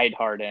hide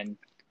Harden,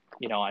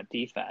 on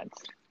defense?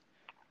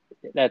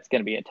 That's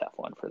going to be a tough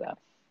one for them.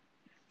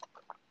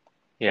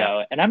 Yeah,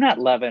 So, and I'm not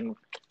loving.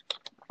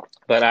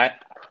 but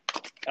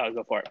I'll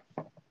go for it.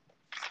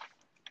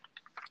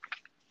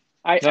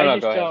 I no,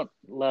 just go ahead. don't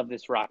love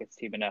this Rockets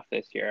team enough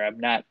this year. I'm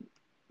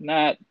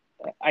not.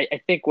 I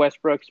think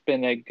Westbrook's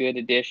been a good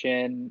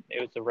addition.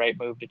 It was the right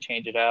move to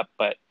change it up,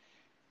 but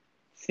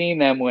seeing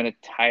them win a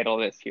title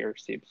this year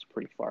seems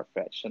pretty far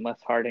fetched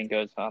unless Harden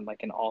goes on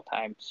like an all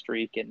time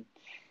streak, and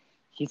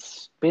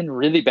he's been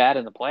really bad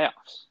in the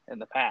playoffs in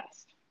the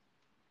past.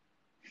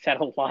 He's had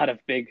a lot of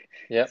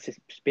Yep.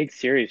 big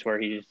series where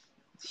he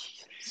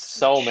just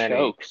So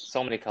chokes.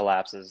 many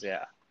collapses.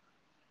 Yeah.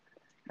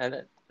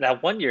 And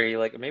that one year, he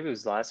like maybe it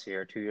was last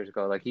year or 2 years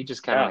ago, like he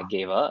just kind of Oh, like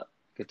gave up.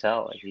 You could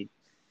tell, like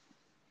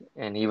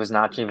he was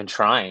not even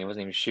trying. He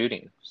wasn't even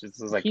shooting. It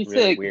was like he's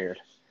really a weird.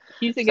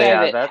 he's a So guy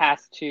yeah, that has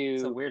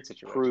it's a to weird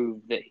situation.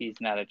 prove that he's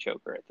not a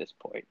choker at this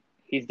point.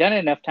 He's done it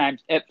enough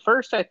times. At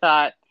first, I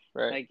thought,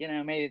 Right.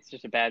 like, maybe it's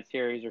just a bad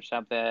series or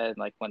something,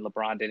 like when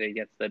LeBron did it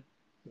against the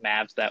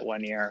Mavs that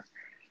one year.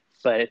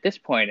 But at this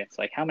point, it's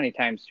like, how many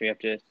times do we have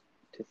to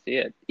see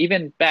it?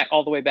 Even back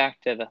all the way back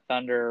to the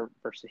Thunder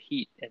versus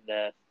Heat in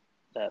the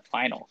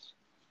finals.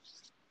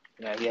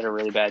 He had a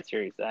really bad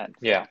series then. So.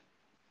 Yeah.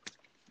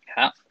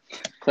 Yeah.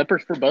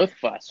 Clippers for both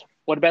of us.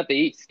 What about the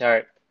East? All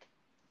right.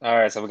 All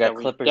right. So we got So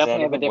we Clippers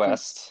definitely out of have the a different.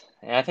 West,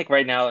 and I think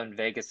right now in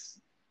Vegas,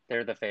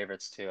 they're the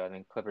favorites too. I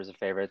think Clippers are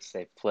favorites.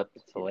 They flipped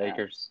the Yeah.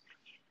 Lakers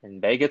in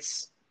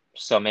Vegas,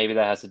 so maybe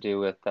that has to do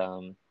with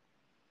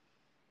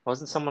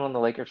wasn't someone on the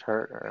Lakers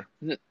hurt or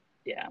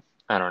Yeah.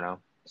 I don't know.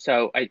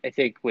 So I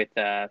think with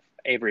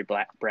Avery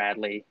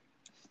Bradley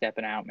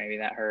stepping out, maybe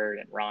that hurt,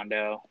 and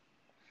Rondo.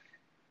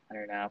 I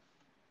don't know.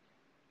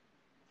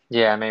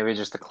 Yeah, maybe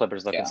just the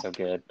Clippers looking Yeah. so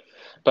good.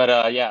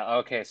 But yeah,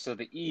 okay, so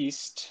the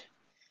East,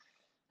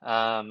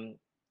 um,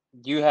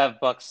 you have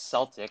Bucks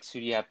Celtics. Who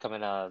do you have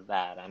coming out of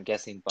that? I'm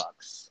guessing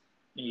Bucks.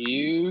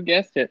 You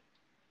guessed it.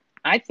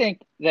 I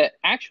think that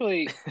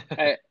actually,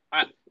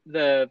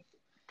 the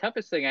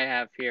toughest thing I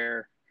have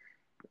here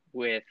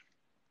with,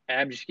 and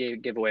I'm just going to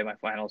give away my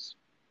finals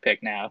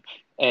pick now,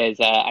 is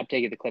I'm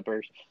taking the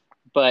Clippers.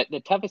 But the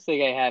toughest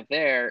thing I have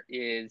there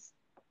is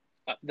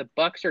the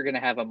Bucks are going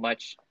to have a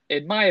much,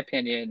 in my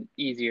opinion,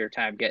 easier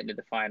time getting to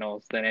the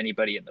finals than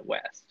anybody in the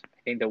West.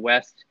 I think the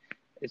West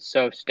is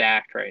so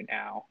stacked right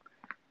now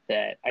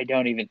that I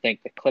don't even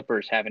think the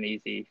Clippers have an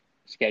easy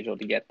schedule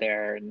to get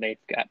there, and they've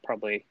got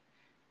probably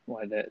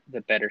one of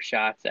the better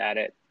shots at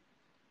it.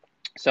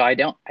 So I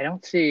don't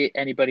see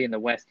anybody in the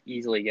West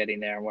easily getting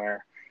there.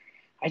 Where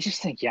I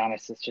just think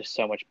Giannis is just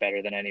so much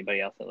better than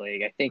anybody else in the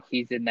league. I think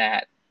he's in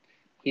that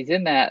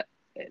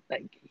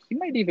like he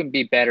might even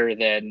be better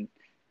than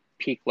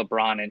peak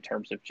LeBron in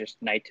terms of just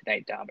night to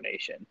night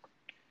domination.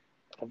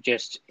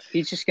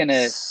 He's just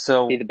gonna be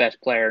So the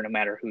best player no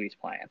matter who he's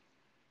playing.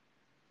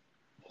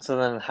 so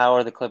then how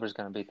are the Clippers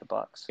going to beat the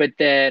Bucks? But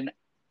then,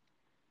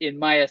 in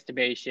my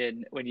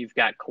estimation, when you've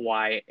got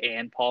Kawhi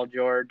and Paul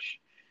George,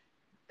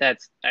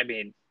 I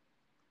mean,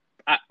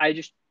 I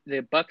just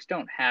the Bucks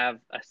don't have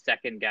a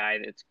second guy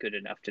that's good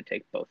enough to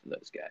take both of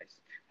those guys.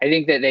 I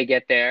think that they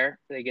get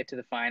to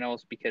the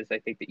finals because I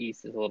think the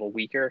East is a little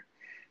weaker.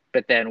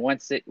 But then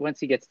once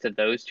he gets to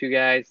those two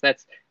guys,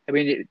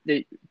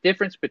 the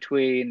difference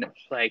between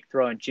like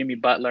throwing Jimmy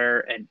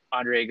Butler and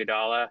Andre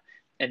Iguodala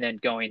and then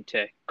going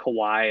to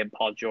Kawhi and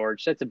Paul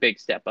George, that's a big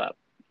step up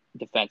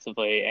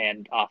defensively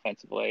and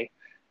offensively.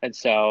 And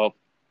so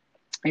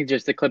I think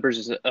just the Clippers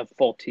as a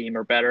full team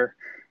are better.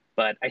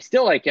 But I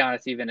still like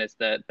Giannis even as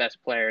the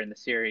best player in the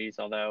series,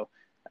 although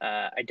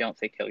I don't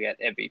think he'll get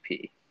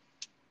MVP,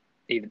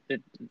 even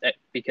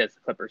because the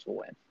Clippers will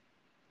win.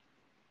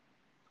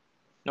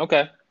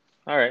 Okay.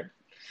 All right.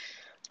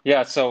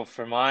 Yeah, so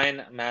for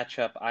mine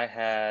matchup, I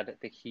had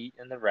the Heat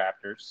and the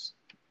Raptors,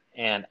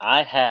 and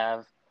I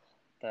have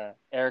the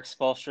Eric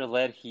Spoelstra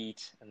led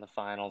Heat in the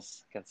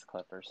finals against the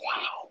Clippers.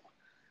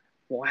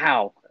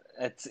 Wow,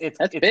 that's It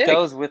big.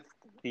 goes with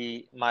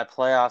my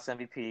playoffs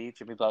MVP,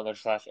 Jimmy Butler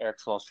 / Eric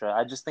Spoelstra.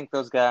 I just think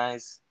those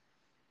guys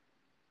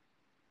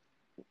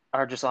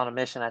are just on a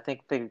mission. I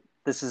think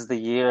this is the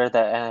year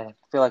that, and I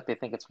feel like they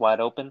think it's wide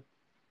open.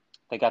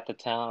 They got the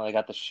talent, they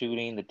got the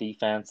shooting, the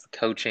defense, the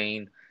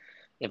coaching,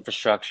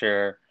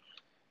 infrastructure.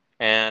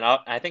 And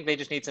I think they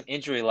just need some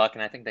injury luck,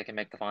 and I think they can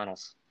make the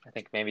finals. I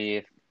think maybe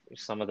if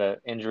some of the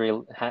injury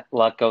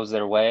luck goes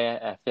their way,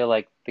 I feel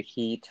like the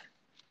Heat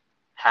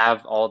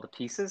have all the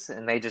pieces,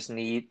 and they just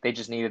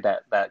needed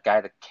that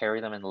guy to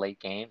carry them in late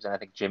games, and I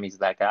think Jimmy's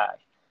that guy.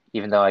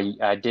 Even though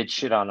I did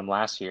shit on him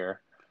last year,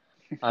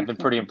 I've been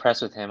pretty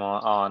impressed with him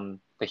on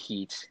the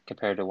Heat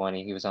compared to when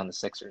he was on the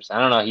Sixers. I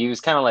don't know, he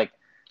was kind of like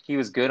he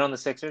was good on the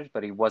Sixers,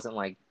 but he wasn't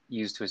like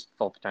used to his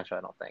full potential.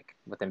 I don't think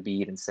with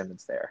Embiid and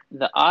Simmons there.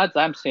 The odds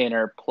I'm seeing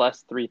are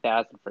plus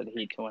 3,000 for the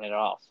Heat to win it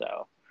all.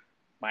 So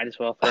might as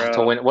well To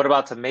throw win, what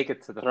about to make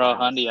it to the throw a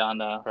hundy finals? on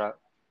the. Throw,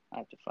 I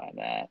have to find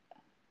that.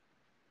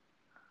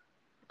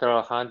 throw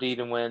a hundy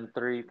to win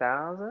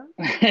 3,000.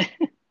 I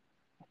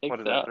think What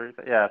is that?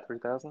 so.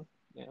 3,000.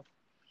 Yeah.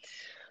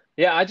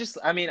 Yeah,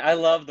 I mean, I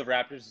love the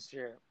Raptors this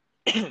year.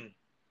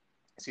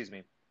 Excuse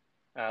me.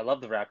 I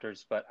love the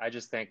Raptors, but I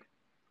just think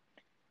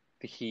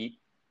the Heat,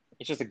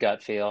 it's just a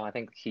gut feel. I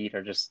think the Heat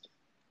are just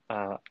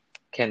uh,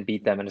 can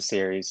beat them in a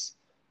series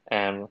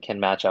and can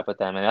match up with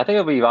them. And I think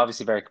it'll be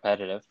obviously very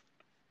competitive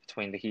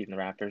between the Heat and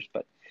the Raptors.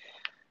 But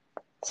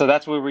so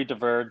that's where we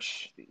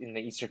diverge in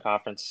the Eastern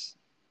Conference.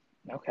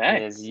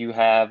 Okay, Is you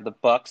have the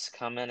Bucks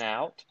coming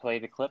out to play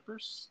the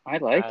Clippers. I I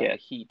like have the it.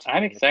 Heat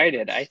I'm playing the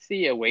excited. I Clippers.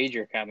 see a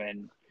wager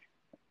coming,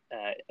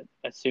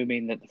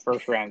 assuming that the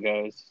first round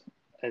goes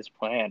as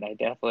planned. I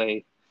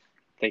definitely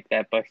think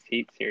that Bucks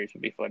Heat series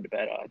would be fun to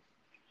bet on.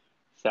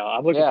 So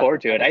I'm looking Yeah,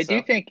 forward to I it. think I do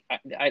so. think,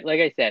 like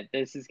I said,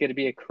 this is going to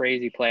be a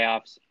crazy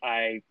playoffs.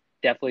 I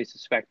definitely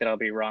suspect that I'll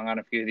be wrong on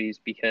a few of these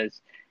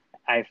because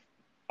I've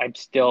I'm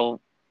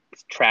still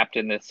trapped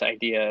in this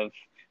idea of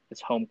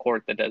this home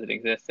court that doesn't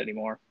exist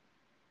anymore.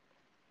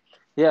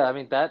 Yeah, I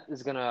mean that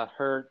is gonna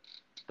hurt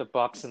the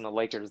Bucks and the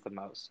Lakers the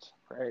most,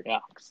 right? Yeah,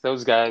 Because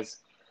those guys,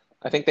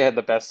 I think they had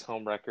the best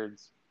home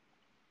records.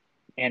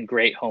 and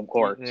great home You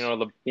courts, know,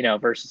 the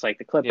versus like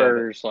the yeah,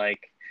 Clippers.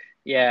 Like,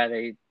 yeah,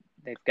 they've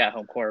got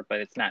home court, but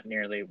it's not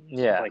nearly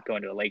yeah, like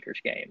going to a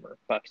Lakers game or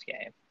Bucks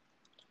game.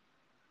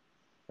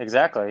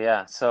 exactly,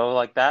 yeah. So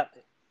like that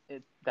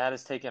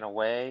is taken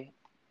away.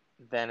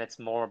 Then it's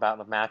more about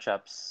the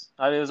matchups.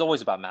 I mean, it was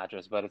always about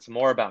matchups, but it's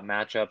more about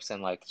matchups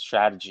and like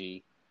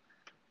strategy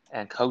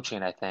and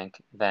coaching, I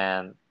think,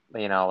 than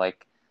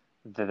like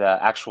the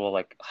actual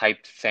like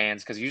hyped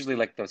fans. Because usually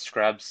like the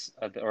scrubs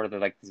or the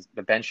like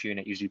the bench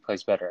unit usually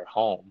plays better at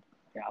home.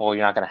 Yeah, Well,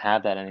 you're not going to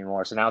have that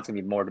anymore. So now it's going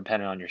to be more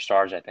dependent on your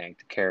stars, I think,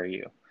 to carry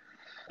you.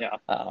 yeah.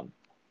 Um,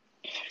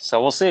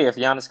 so we'll see if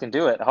Giannis can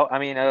do it. I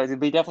mean, it'd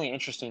be definitely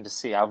interesting to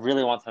see. I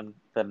really want them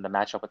to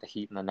match up with the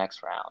Heat in the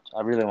next round.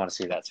 I really want to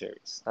see that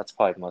series. That's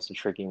probably the most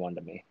intriguing one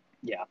to me.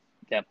 Yeah,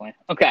 definitely.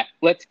 Okay,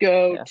 let's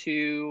go Yeah.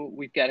 to.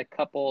 We've got a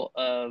couple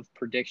of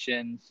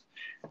predictions.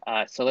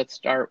 So let's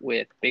start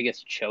with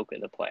biggest choke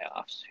of the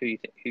playoffs. Who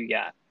you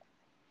got?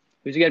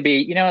 Who's going to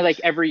be? Like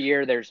every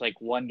year, there's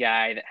like one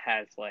guy that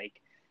has like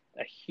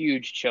a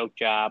huge choke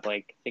job.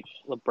 Like I think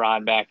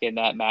LeBron back in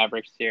that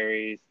Mavericks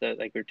series. That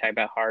like we were talking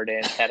about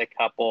Harden's had a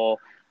couple.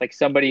 Like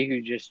somebody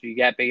who just you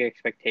got big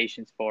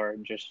expectations for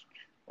and just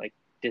like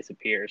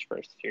disappears for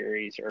a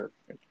series or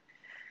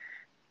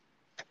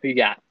who you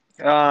got?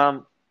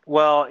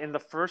 Well, in the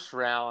first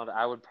round,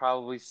 I would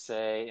probably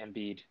say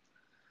Embiid.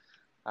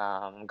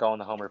 I'm going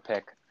the homer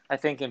pick. I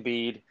think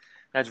Embiid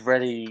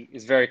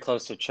is very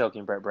close to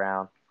choking Brett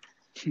Brown.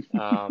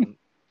 Um,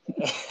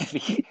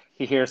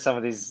 he hears some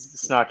of these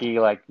snarky,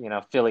 like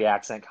Philly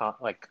accent,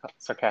 like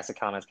sarcastic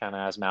comments kind of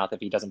out of his mouth if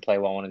he doesn't play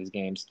well one of these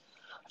games.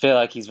 I feel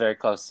like he's very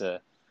close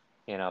to,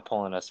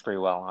 pulling us pretty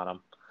well on him.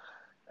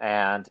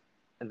 And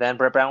then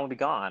Brett Brown will be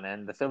gone,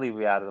 and the Philly will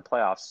be out of the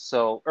playoffs.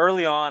 So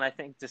early on, I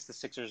think just the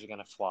Sixers are going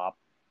to flop.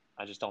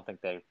 I just don't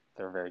think they're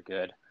very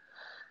good.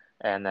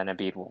 And then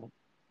Embiid will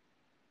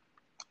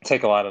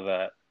take a lot of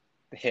the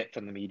hit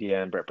from the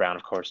media and Brett Brown,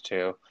 of course,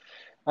 too.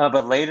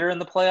 But later in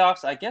the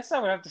playoffs, I guess I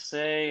would have to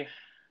say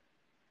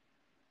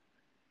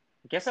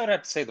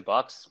the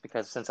Bucks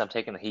because since I'm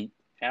taking the Heat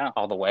Yeah,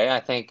 all the way, I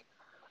think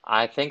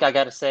I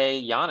got to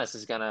say Giannis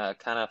is gonna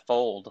kind of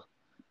fold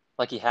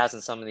like he has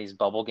in some of these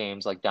bubble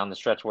games, like down the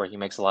stretch where he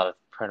makes a lot of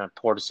kind of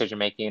poor decision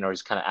making or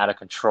he's kind of out of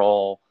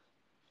control,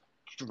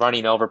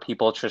 running over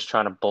people, just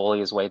trying to bully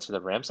his way to the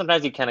rim.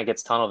 Sometimes he kind of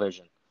gets tunnel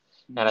vision,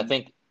 and I mm-hmm.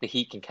 think the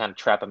Heat can kind of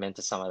trap him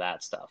into some of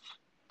that stuff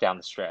down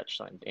the stretch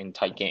in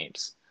tight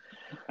games.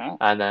 Okay.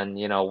 And then,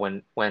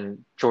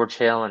 when George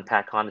Hill and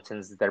Pat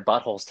Connaughton's their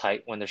buttholes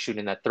tight when they're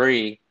shooting that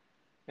three,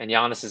 and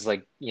Giannis is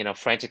like,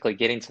 frantically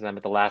getting to them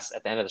at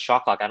the end of the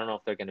shot clock. I don't know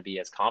if they're going to be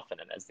as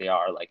confident as they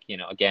are, like,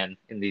 again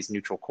in these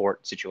neutral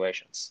court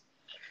situations.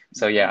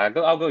 So Mm-hmm. yeah,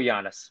 I'll go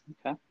Giannis.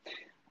 Okay.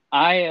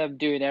 I am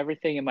doing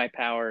everything in my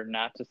power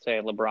not to say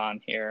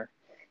LeBron here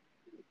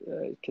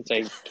because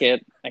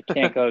I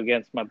can't go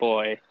against my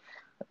boy.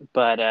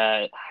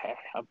 But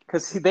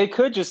Because they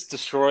could just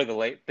destroy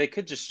they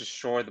could just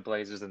destroy the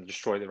Blazers and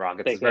destroy the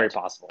Rockets. they It's very could,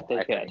 possible, they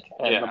I could, think.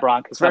 and Yeah,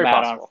 LeBron could it's come very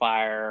out on possible.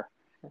 fire.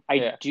 I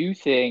Yeah. do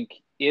think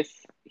if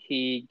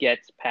he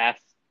gets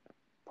past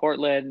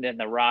Portland and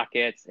the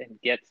Rockets and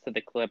gets to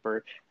the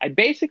Clippers, I'm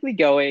basically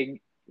going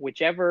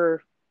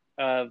whichever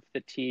of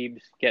the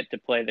teams get to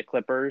play the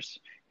Clippers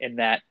in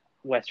that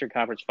Western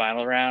Conference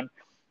final round.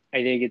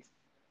 I think it's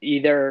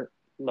either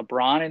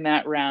LeBron in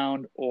that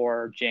round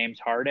or James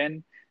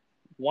Harden.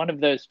 One of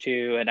those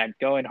two, and I'm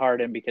going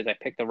Harden because I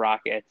picked the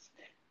Rockets,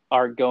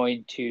 are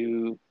going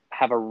to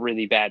have a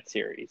really bad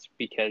series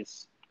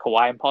because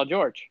Kawhi and Paul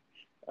George.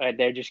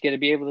 They're just going to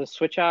be able to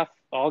switch off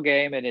all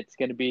game, and it's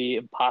going to be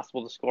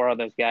impossible to score on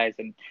those guys.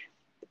 And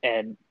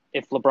And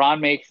if LeBron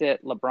makes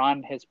it,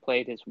 LeBron has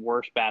played his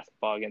worst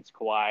basketball against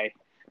Kawhi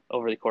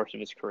over the course of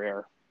his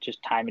career,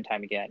 just time and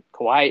time again.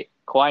 Kawhi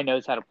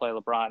knows how to play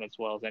LeBron as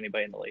well as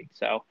anybody in the league.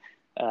 So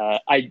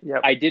Yep.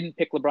 I didn't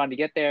pick LeBron to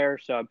get there,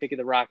 so I'm picking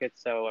the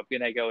Rockets. So I'm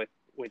gonna go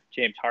with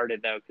James Harden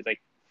though, because I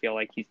feel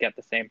like he's got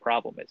the same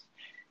problem as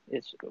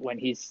is when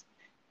he's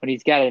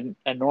got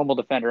a normal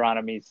defender on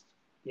him, he's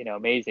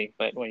amazing.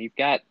 But when you've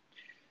got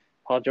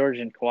Paul George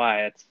and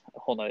Kawhi, it's a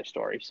whole nother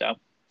story. So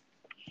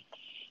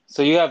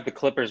So you have the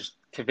Clippers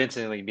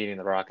convincingly beating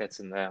the Rockets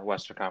in the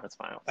Western Conference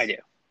Finals. I do.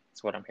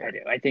 That's what I'm I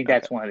hearing. do. I think Okay.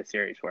 that's one of the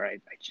series where I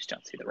just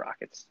don't see the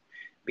Rockets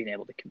being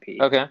able to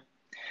compete. Okay.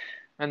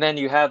 And then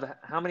you have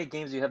how many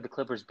games do you have the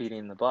Clippers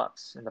beating the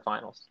Bucks in the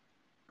finals?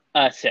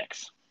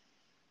 6.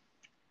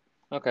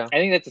 Okay. I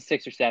think that's a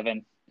 6 or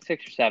 7.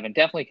 6 or 7.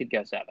 Definitely could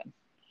go 7.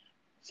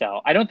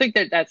 So I don't think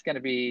that's going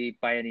to be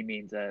by any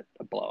means a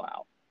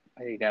blowout.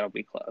 I think that'll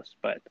be close.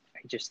 But I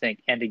just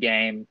think end of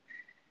game,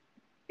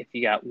 if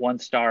you got one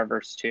star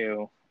versus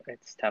two,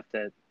 it's tough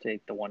to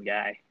take the one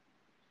guy.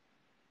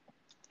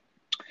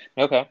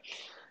 Okay.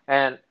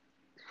 And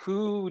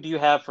who do you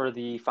have for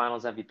the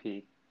finals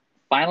MVP?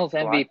 Finals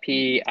Kawhi?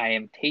 MVP, I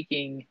am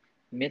taking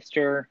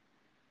Mr.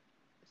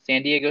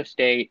 San Diego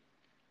State,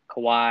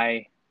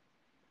 Kawhi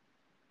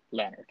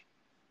Leonard.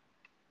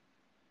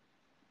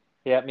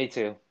 Yeah, me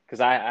too. Because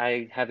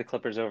I had the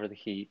Clippers over the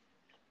Heat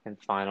in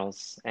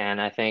finals.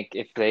 And I think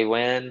if they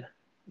win,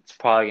 it's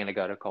probably going to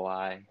go to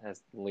Kawhi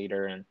as the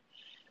leader. And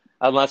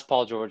unless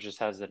Paul George just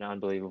has an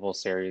unbelievable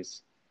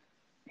series,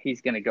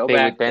 He's going to go maybe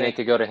back then to it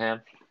could go to him.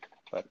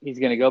 But he's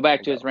going to go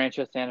back to we'll his go.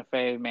 Rancho Santa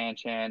Fe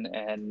mansion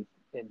and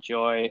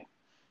enjoy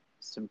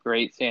some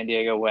great San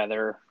Diego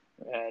weather.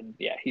 And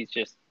yeah, he's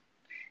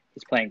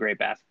playing great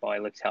basketball. He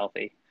looks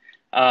healthy.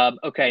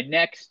 Okay,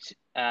 next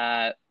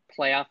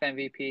playoff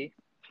MVP.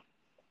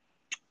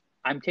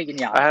 I'm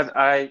taking I Giannis. have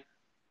I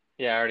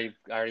Yeah, I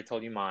already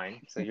told you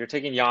mine. So you're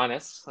taking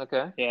Giannis.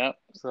 Okay. Yeah,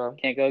 So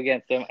can't go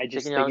against him. I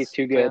just taking think he's Giannis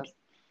too good.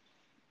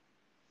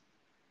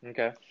 playoffs.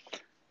 Okay.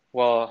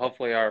 Well,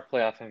 hopefully our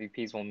playoff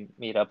MVPs will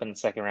meet up in the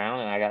second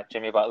round, and I got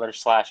Jimmy Butler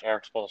 /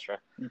 Eric Spoelstra.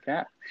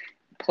 Okay.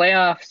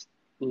 Playoffs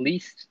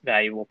least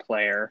valuable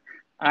player.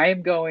 I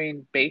am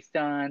going based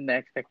on the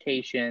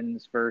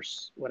expectations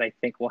versus what I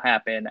think will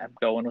happen. I'm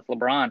going with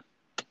LeBron.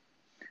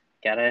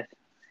 Gotta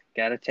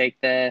take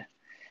the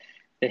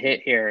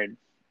hit here and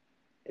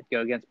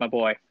go against my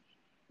boy.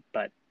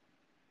 But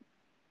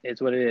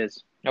it's what it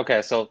is.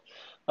 Okay, so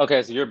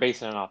you're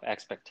basing it off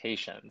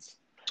expectations.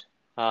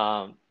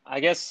 I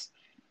guess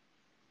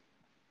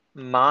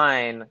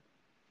mine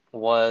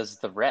was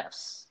the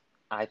refs.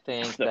 I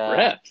think The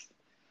that, refs.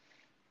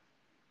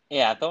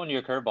 yeah, throwing you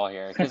a curveball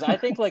here because I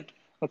think like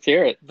Let's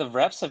hear it. the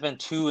refs have been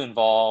too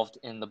involved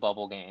in the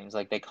bubble games.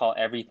 Like they call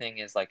everything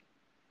is like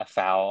a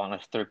foul on a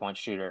 3-point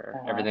shooter.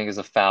 Uh-huh. Everything is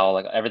a foul.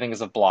 Like everything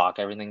is a block.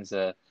 Everything's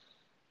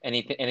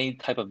any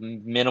type of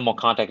minimal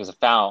contact is a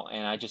foul.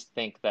 And I just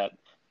think that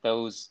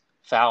those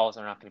fouls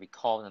are not going to be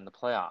called in the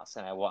playoffs.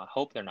 And I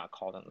hope they're not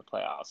called in the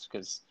playoffs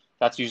because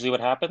that's usually what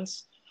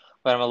happens.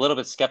 But I'm a little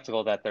bit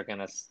skeptical that they're going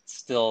to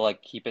still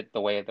like keep it the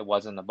way it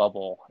was in the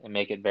bubble and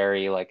make it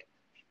very like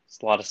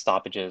a lot of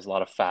stoppages, a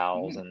lot of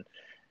fouls, Mm-hmm.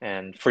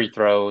 and free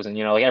throws, and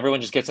like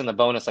everyone just gets in the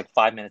bonus like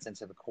 5 minutes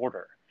into the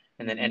quarter,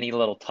 and then Mm-hmm. any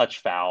little touch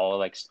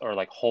foul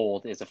or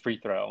hold is a free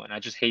throw, and I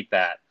just hate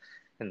that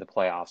in the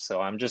playoffs. So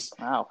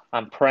Wow.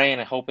 I'm praying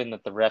and hoping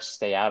that the refs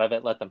stay out of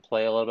it, let them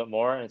play a little bit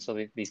more, and so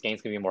these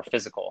games can be more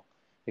physical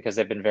because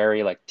they've been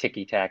very like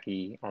ticky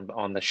tacky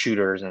on the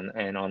shooters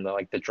and on the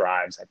like the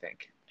drives. I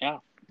think. Yeah.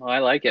 Well, I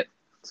like it.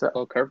 So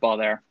Little curveball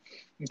there.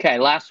 Okay,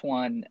 last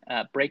one.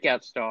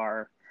 Breakout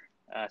star.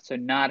 So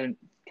not a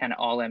kind of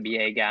all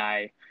NBA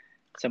guy.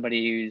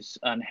 Somebody who's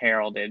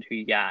unheralded. Who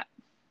you got?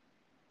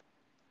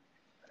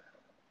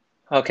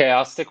 okay,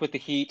 I'll stick with the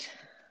Heat.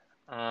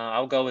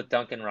 I'll go with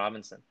Duncan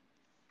Robinson.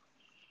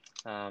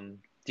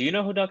 Do you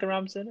know who Duncan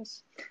Robinson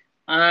is?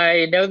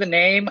 I know the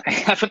name. I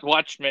haven't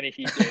watched many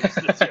Heat games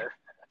this year,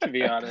 to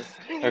be honest.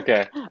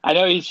 Okay. I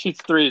know he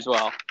shoots three as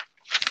well.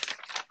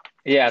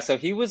 Yeah, so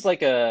he was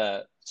like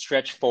a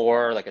stretch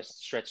 4, like a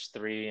stretch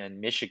 3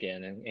 in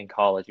Michigan in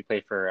college. He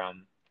played for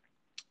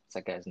what's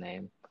that guy's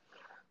name?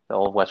 The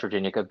old West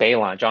Virginia coach,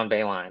 Bayline, John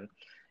Bayline.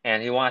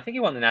 And I think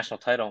he won the national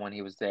title when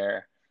he was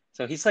there.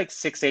 So he's like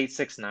 6'8",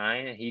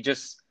 6'9", and he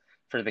just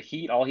for the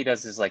Heat, all he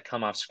does is like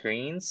come off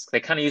screens. They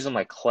kind of use him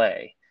like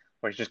Clay,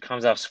 where he just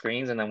comes off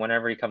screens, and then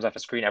whenever he comes off a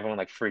screen, everyone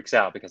like freaks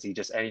out because he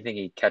just anything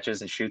he catches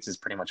and shoots is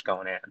pretty much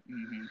going in.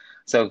 Mm-hmm.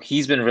 So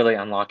he's been really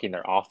unlocking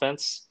their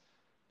offense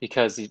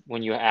because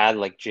when you add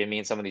like Jimmy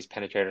and some of these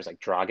penetrators like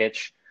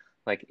Dragic,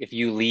 like if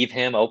you leave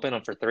him open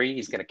for three,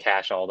 he's going to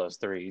cash all those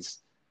threes.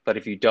 But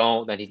if you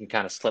don't, then he can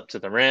kind of slip to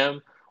the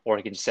rim, or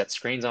he can just set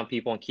screens on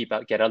people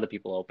and get other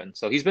people open.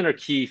 So he's been a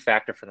key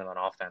factor for them on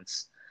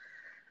offense.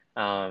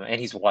 And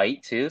he's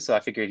white too, so I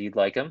figured you'd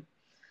like him.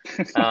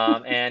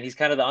 And he's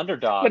kind of the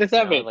underdog. What does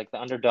that mean? Like the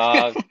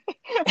underdog.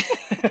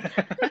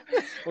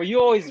 Well,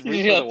 you always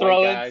root for the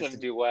white guys to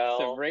do Some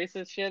well.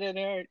 racist shit in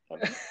there.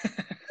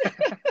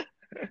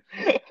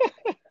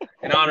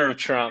 In honor of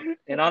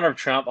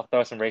Trump, I'll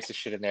throw some racist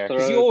shit in there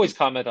because you Throw always some.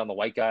 comment on the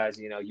white guys.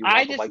 You know, you I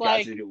want the just white guys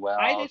like, to do I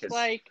well just because,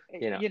 like,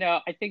 you know,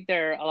 I think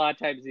they're a lot of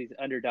times these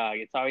underdog.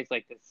 It's always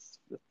like this,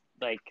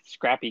 like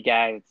scrappy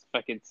guy that's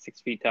fucking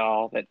 6 feet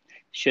tall that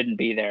shouldn't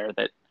be there.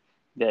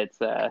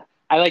 That's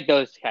I like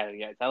those kind of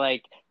guys. I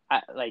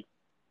like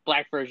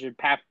black version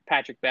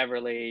Patrick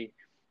Beverly.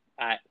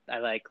 I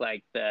like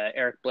the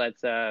Eric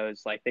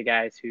Bledsoes, like the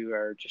guys who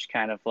are just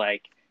kind of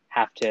like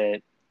have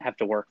to have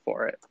to work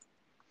for it.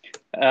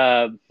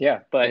 yeah,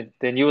 But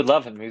then you would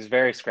love him. He was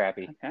very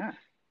scrappy, yeah,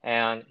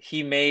 and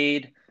he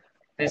made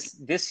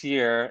this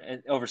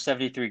year over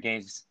 73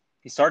 games.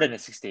 He started in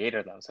 68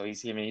 of them, so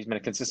he's been a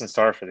consistent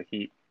starter for the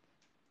Heat.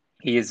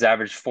 He has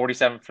averaged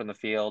 47 from the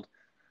field,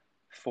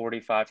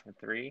 45 from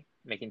three,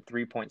 making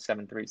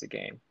 3.73s a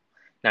game,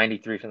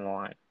 93 from the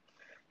line.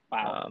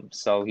 wow.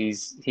 So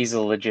he's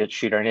a legit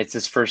shooter, and it's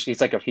his first. He's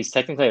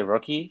technically a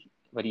rookie,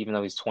 but even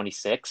though he's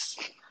 26,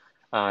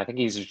 I think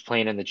he's just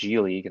playing in the G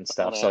League and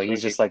stuff. Old So ass he's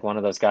rookie. just like one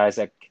of those guys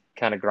that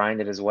kind of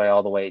grinded his way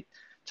all the way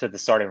to the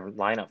starting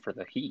lineup for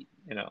the Heat.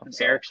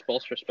 So Eric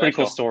Spoelstra pretty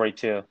cool special. story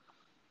too.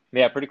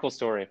 Yeah, pretty cool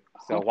story.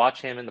 So Huh.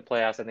 watch him in the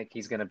playoffs. I think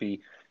he's going to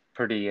be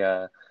pretty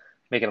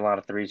making a lot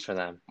of threes for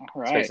them,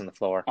 All right. spacing the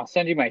floor. I'll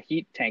send you my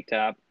Heat tank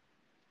top.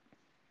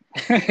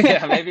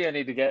 Yeah, maybe I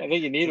need to I get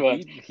think you need some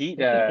one. Some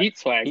Heat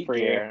swag Heat for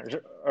you.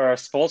 gear or a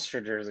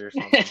Spolstra jersey or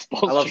something.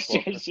 I love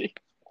Spoelstra Spolstra. jersey.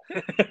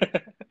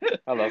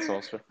 I love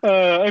Spolstra.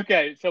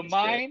 Okay, so It's great.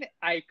 mine,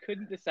 I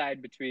couldn't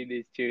decide between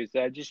these two,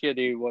 so I'm just gonna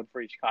do one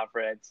for each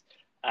conference.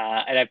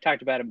 And I've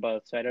talked about them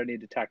both, so I don't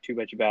need to talk too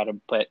much about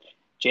them. But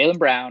Jaylen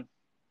Brown,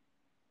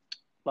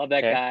 love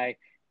that Okay. guy.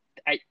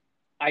 I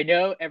I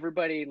know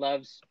everybody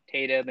loves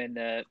Tatum and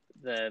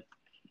the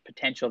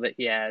potential that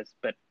he has,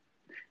 but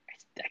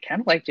I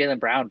kind of like Jaylen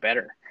Brown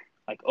better,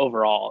 like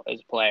overall as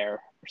a player.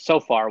 So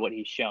far, what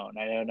he's shown.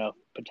 I don't know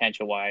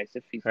potential wise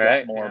if he's got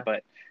Right. more, Yeah.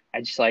 but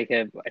I just like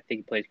him. I think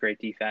he plays great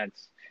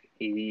defense.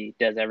 He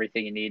does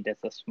everything you need. Does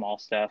the small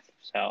stuff.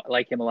 So I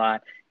like him a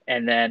lot.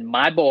 And then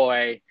my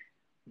boy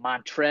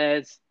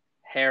Montrez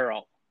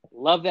Harrell,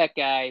 love that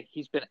guy.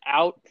 He's been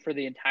out for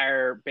the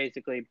entire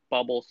basically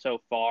bubble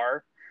so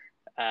far,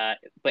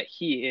 but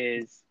he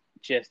is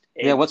just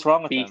Yeah. a What's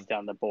wrong with him? beast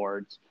on the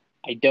boards.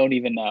 I don't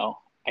even know.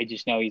 I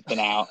just know he's been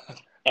out,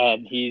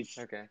 and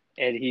Okay.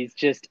 he's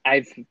just.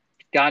 I've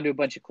gone to a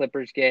bunch of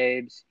Clippers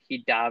games. He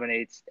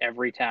dominates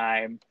every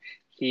time.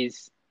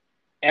 He's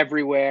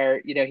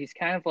everywhere. He's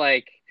kind of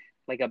like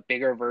a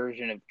bigger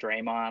version of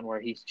Draymond, where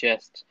he's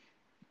just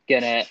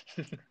gonna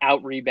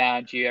out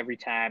rebound you every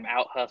time,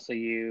 out hustle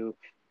you,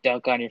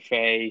 dunk on your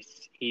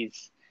face.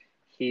 He's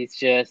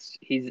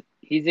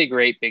a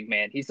great big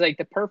man. He's like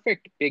the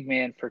perfect big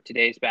man for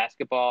today's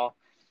basketball.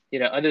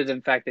 Other than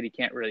the fact that he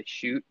can't really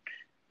shoot,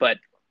 but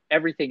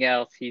everything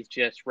else, he's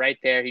just right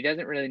there. He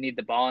doesn't really need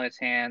the ball in his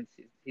hands.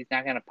 He's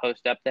not going to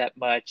post up that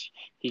much.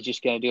 He's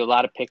just going to do a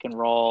lot of pick and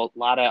roll, a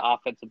lot of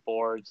offensive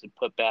boards and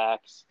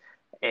putbacks,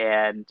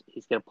 and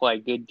he's going to play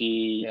good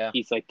D. Yeah.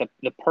 He's like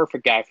the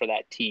perfect guy for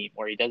that team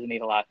where he doesn't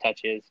need a lot of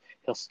touches.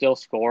 He'll still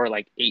score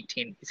like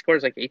 18. He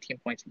scores like 18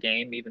 points a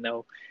game, even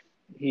though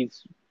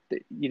he's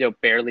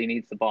barely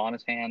needs the ball in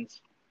his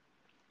hands.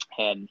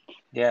 And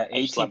Yeah.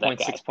 I just love that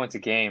 18.6 guy. points a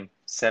game,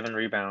 7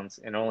 rebounds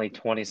in only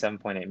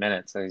 27.8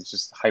 minutes. So he's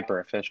just hyper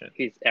efficient.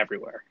 He's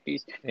everywhere. He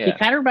Yeah.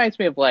 kind of reminds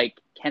me of like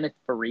Kenneth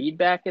Faried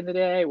back in the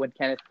day when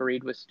Kenneth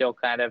Faried was still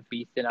kind of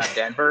beasting on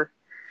Denver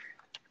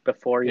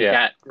before he Yeah.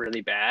 got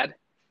really bad.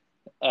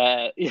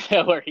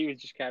 Where he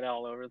was just kind of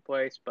all over the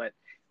place. But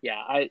yeah,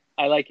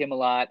 I like him a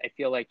lot. I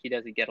feel like he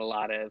doesn't get a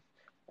lot of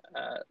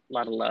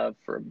love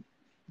from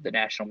the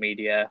national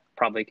media,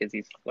 probably because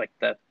he's like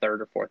the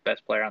third or fourth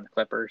best player on the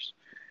Clippers.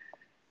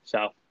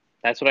 So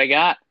that's what I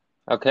got.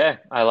 Okay.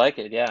 I like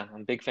it. Yeah.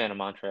 I'm a big fan of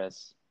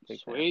Montrez.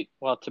 Big fan. Sweet.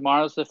 Well,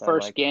 tomorrow's the I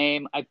first like it.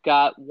 game. I've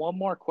got one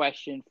more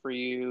question for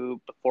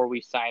you before we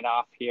sign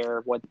off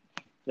here. What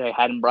I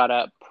hadn't brought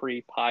up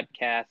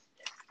pre-podcast.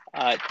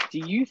 Do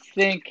you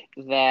think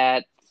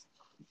that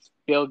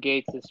Bill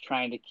Gates is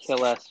trying to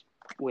kill us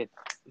with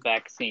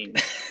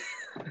vaccines?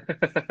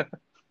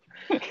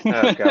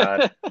 Oh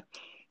God.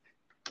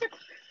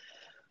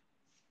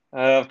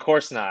 Of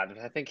course not.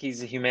 I think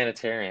he's a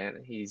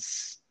humanitarian.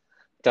 He's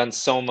done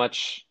so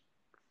much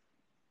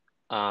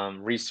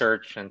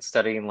research and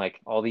studying like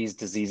all these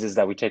diseases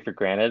that we take for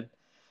granted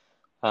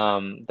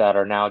that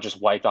are now just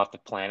wiped off the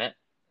planet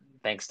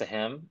thanks to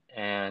him.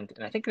 And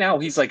I think now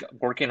he's like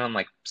working on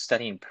like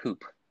studying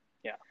poop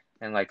Yeah.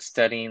 and like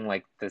studying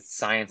like the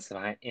science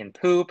in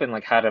poop and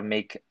like how to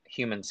make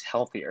humans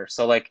healthier.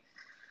 So like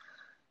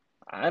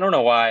I don't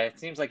know why. It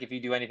seems like if you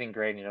do anything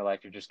great in your life,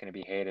 you're just going to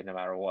be hated no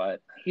matter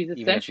what, He's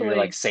even if you're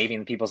like essentially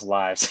saving people's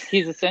lives.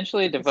 he's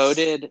essentially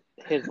devoted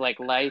his like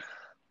life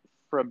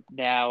from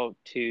now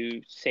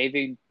to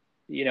saving,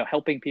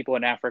 helping people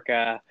in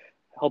Africa,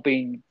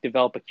 helping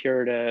develop a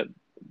cure to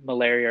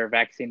malaria or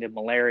vaccine to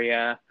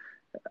malaria,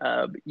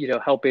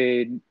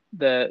 helping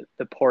the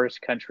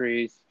poorest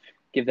countries,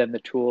 give them the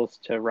tools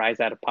to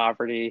rise out of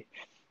poverty.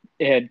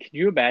 And can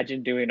you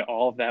imagine doing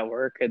all of that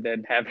work and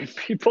then having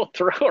people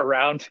throw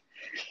around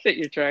that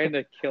you're trying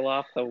to kill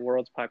off the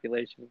world's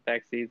population with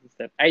vaccines and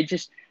stuff?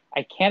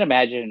 I can't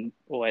imagine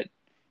what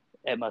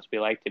it must be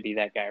like to be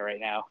that guy right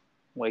now.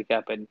 Wake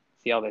up and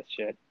see all this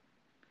shit.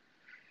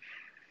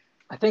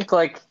 I think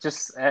like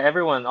just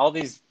everyone, all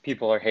these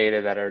people are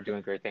hated that are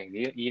doing great things.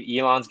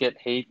 Elon's get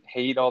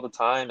hate all the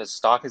time. His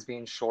stock is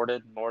being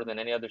shorted more than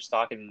any other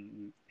stock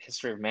in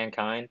history of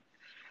mankind.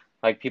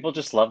 Like people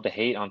just love to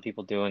hate on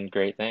people doing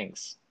great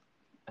things.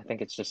 I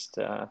think it's just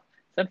It's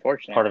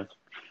unfortunate.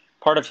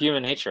 part of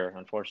human nature.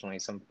 Unfortunately,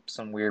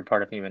 some weird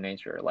part of human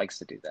nature likes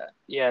to do that.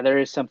 Yeah, there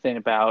is something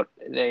about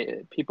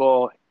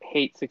people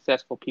hate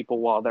successful people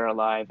while they're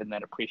alive and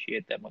then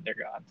appreciate them when they're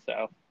gone.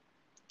 So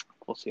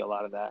we'll see a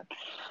lot of that.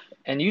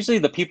 And usually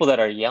the people that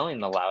are yelling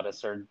the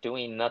loudest are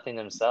doing nothing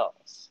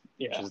themselves,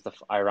 which Yeah. is the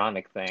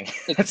ironic thing.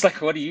 It's like,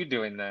 what are you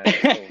doing then?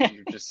 Oh,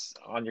 you're just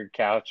on your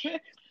couch.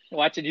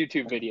 Watching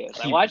YouTube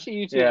videos. I watched a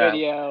YouTube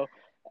video,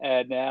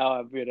 and now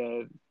I'm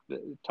gonna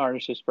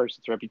tarnish this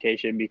person's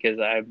reputation because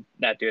I'm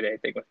not doing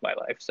anything with my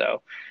life.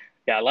 So,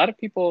 yeah, a lot of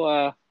people,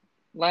 a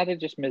lot of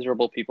just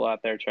miserable people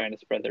out there trying to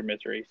spread their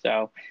misery.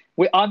 So,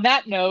 on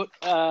that note,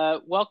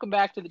 welcome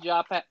back to the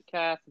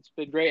Jobcast. It's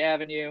been great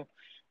having you.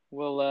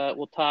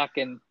 We'll talk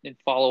and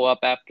follow up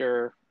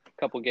after a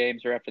couple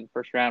games or after the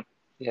first round.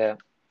 Yeah.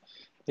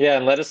 Yeah,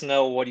 and let us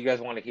know what you guys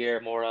want to hear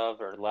more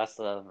of or less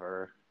of,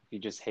 or if you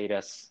just hate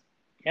us.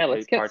 Yeah,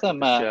 let's get parts some of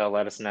the show.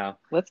 Let us know.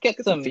 Let's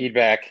get some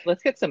feedback.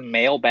 Let's get some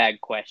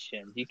mailbag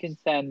questions. You can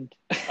send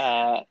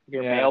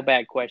your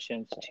mailbag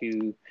questions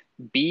to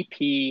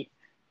bpjava,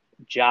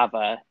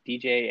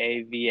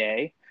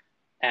 DJAVA,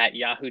 at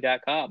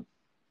yahoo.com.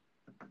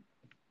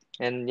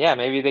 And yeah,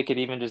 maybe they could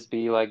even just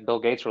be like Bill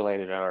Gates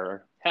related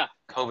or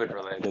COVID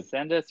related.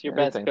 Send us your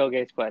best Bill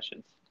Gates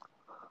questions.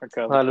 Or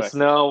COVID Let us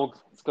know.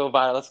 Let's go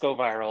viral. Let's go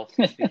viral.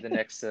 Let's be the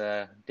next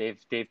Dave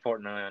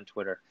Portnoy on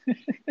Twitter.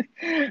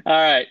 All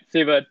right. See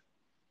you, bud.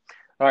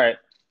 All right.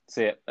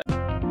 See ya.